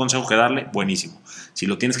tienes un consejo que darle, buenísimo. Si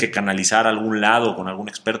lo tienes que canalizar a algún lado con algún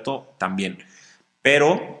experto, también.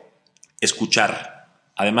 Pero escuchar.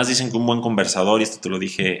 Además dicen que un buen conversador, y esto te lo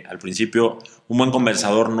dije al principio, un buen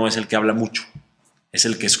conversador no es el que habla mucho, es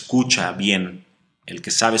el que escucha bien, el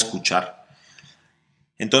que sabe escuchar.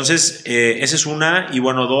 Entonces, esa es una. Y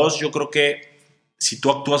bueno, 2, yo creo que si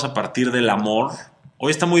tú actúas a partir del amor,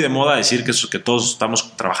 hoy está muy de moda decir que todos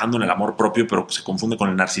estamos trabajando en el amor propio, pero se confunde con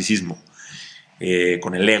el narcisismo,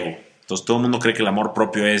 con el ego. Entonces todo el mundo cree que el amor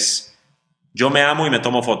propio es yo me amo y me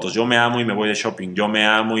tomo fotos, yo me amo y me voy de shopping, yo me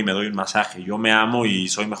amo y me doy un masaje, yo me amo y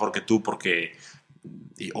soy mejor que tú porque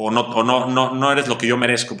no eres lo que yo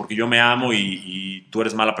merezco porque yo me amo y tú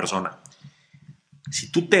eres mala persona.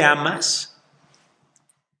 Si tú te amas,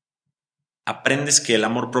 aprendes que el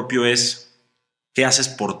amor propio es qué haces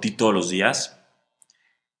por ti todos los días,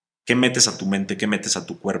 qué metes a tu mente, qué metes a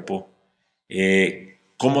tu cuerpo,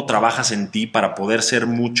 cómo trabajas en ti para poder ser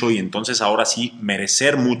mucho y entonces ahora sí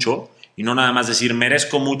merecer mucho y no nada más decir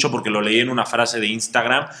merezco mucho porque lo leí en una frase de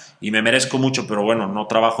Instagram y me merezco mucho, pero bueno, no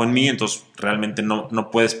trabajo en mí, entonces realmente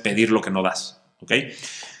no puedes pedir lo que no das, ¿ok?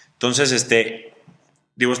 Entonces,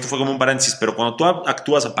 esto fue como un paréntesis, pero cuando tú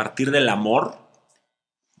actúas a partir del amor,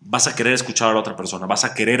 vas a querer escuchar a la otra persona, vas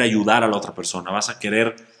a querer ayudar a la otra persona, vas a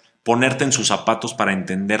querer ponerte en sus zapatos para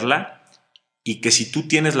entenderla y que si tú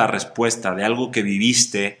tienes la respuesta de algo que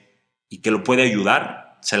viviste y que lo puede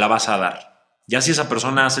ayudar, se la vas a dar. Ya si esa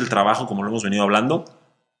persona hace el trabajo como lo hemos venido hablando,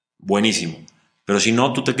 buenísimo. Pero si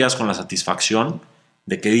no, tú te quedas con la satisfacción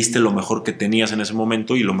de que diste lo mejor que tenías en ese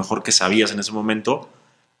momento y lo mejor que sabías en ese momento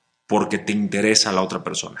porque te interesa la otra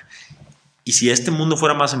persona. Y si este mundo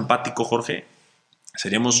fuera más empático, Jorge,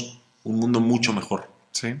 seríamos un mundo mucho mejor.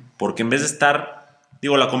 Sí. Porque en vez de estar,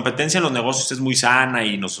 la competencia en los negocios es muy sana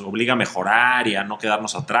y nos obliga a mejorar y a no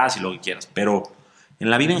quedarnos atrás y lo que quieras. Pero en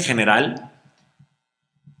la vida en general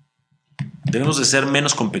debemos de ser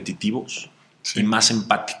menos competitivos y más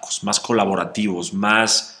empáticos, más colaborativos,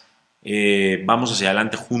 más vamos hacia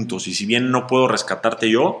adelante juntos. Y si bien no puedo rescatarte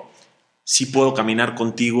yo, sí puedo caminar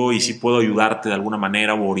contigo y sí puedo ayudarte de alguna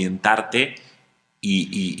manera o orientarte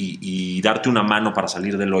y darte una mano para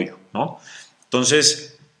salir del hoyo, ¿no?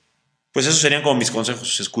 Entonces, pues esos serían como mis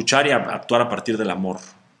consejos, escuchar y actuar a partir del amor.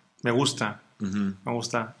 Me gusta. Me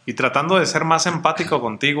gusta. Y tratando de ser más empático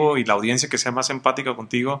contigo y la audiencia que sea más empática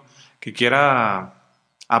contigo, que quiera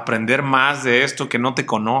aprender más de esto, que no te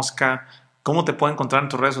conozca, ¿cómo te puede encontrar en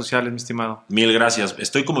tus redes sociales, mi estimado? Mil gracias.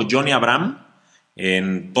 Estoy como Johnny Abraham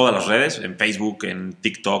en todas las redes, en Facebook, en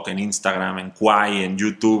TikTok, en Instagram, en Quai, en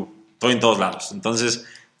YouTube, estoy en todos lados. Entonces,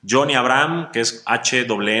 Johnny Abraham, que es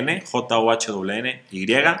H-W-N,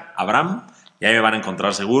 J-O-H-W-N-Y, Abraham, y ahí me van a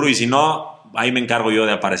encontrar seguro. Y si no, ahí me encargo yo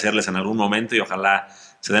de aparecerles en algún momento y ojalá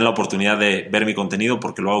se den la oportunidad de ver mi contenido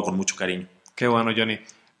porque lo hago con mucho cariño. Qué bueno, Johnny.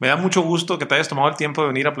 Me da mucho gusto que te hayas tomado el tiempo de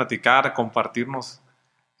venir a platicar, a compartirnos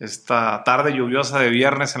esta tarde lluviosa de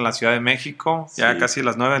viernes en la Ciudad de México, ya casi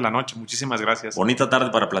las 9 de la noche. Muchísimas gracias. Bonita tarde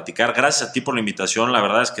para platicar. Gracias a ti por la invitación. La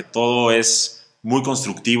verdad es que todo es muy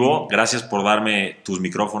constructivo. Gracias por darme tus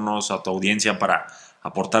micrófonos a tu audiencia para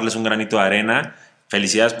aportarles un granito de arena.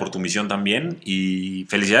 Felicidades por tu misión también y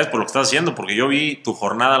felicidades por lo que estás haciendo, porque yo vi tu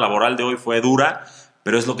jornada laboral de hoy fue dura,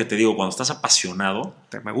 pero es lo que te digo, cuando estás apasionado,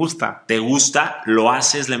 me gusta. Te gusta, lo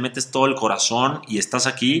haces, le metes todo el corazón y estás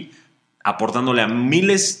aquí aportándole a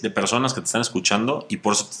miles de personas que te están escuchando y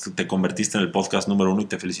por eso te convertiste en el podcast número 1 y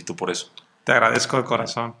te felicito por eso. Te agradezco de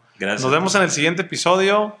corazón. Gracias. Nos vemos en el siguiente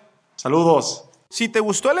episodio. Saludos. Si te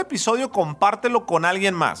gustó el episodio, compártelo con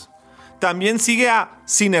alguien más. También sigue a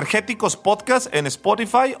Sinergéticos Podcast en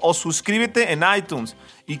Spotify o suscríbete en iTunes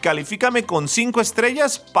y califícame con 5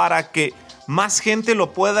 estrellas para que más gente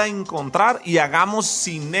lo pueda encontrar y hagamos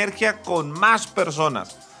sinergia con más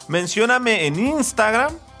personas. Mencióname en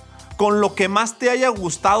Instagram con lo que más te haya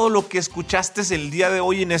gustado lo que escuchaste el día de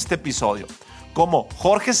hoy en este episodio, como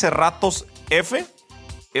Jorge Cerratos F.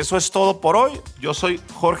 Eso es todo por hoy. Yo soy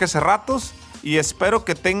Jorge Cerratos y espero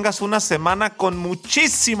que tengas una semana con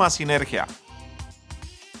muchísima sinergia.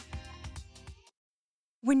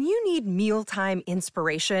 When you need mealtime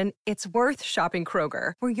inspiration, it's worth shopping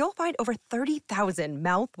Kroger, where you'll find over 30,000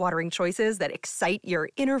 mouth-watering choices that excite your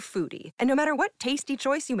inner foodie. And no matter what tasty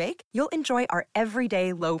choice you make, you'll enjoy our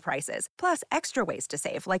everyday low prices, plus extra ways to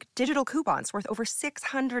save, like digital coupons worth over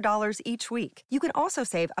 $600 each week. You can also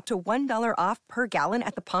save up to $1 off per gallon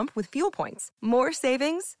at the pump with fuel points. More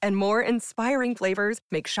savings and more inspiring flavors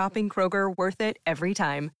make shopping Kroger worth it every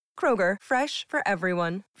time. Kroger, fresh for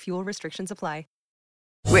everyone. Fuel restrictions apply.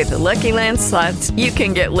 With the Lucky Land Slots, you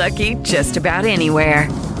can get lucky just about anywhere.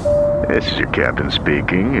 This is your captain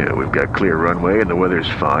speaking. We've got clear runway and the weather's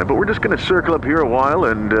fine, but we're just going to circle up here a while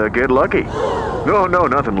and get lucky. No,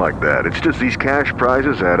 nothing like that. It's just these cash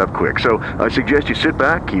prizes add up quick. So I suggest you sit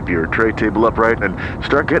back, keep your tray table upright, and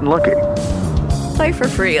start getting lucky. Play for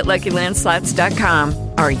free at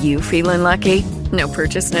LuckyLandSlots.com. Are you feeling lucky? No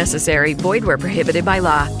purchase necessary. Void where prohibited by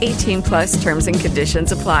law. 18+ terms and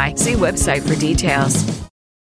conditions apply. See website for details.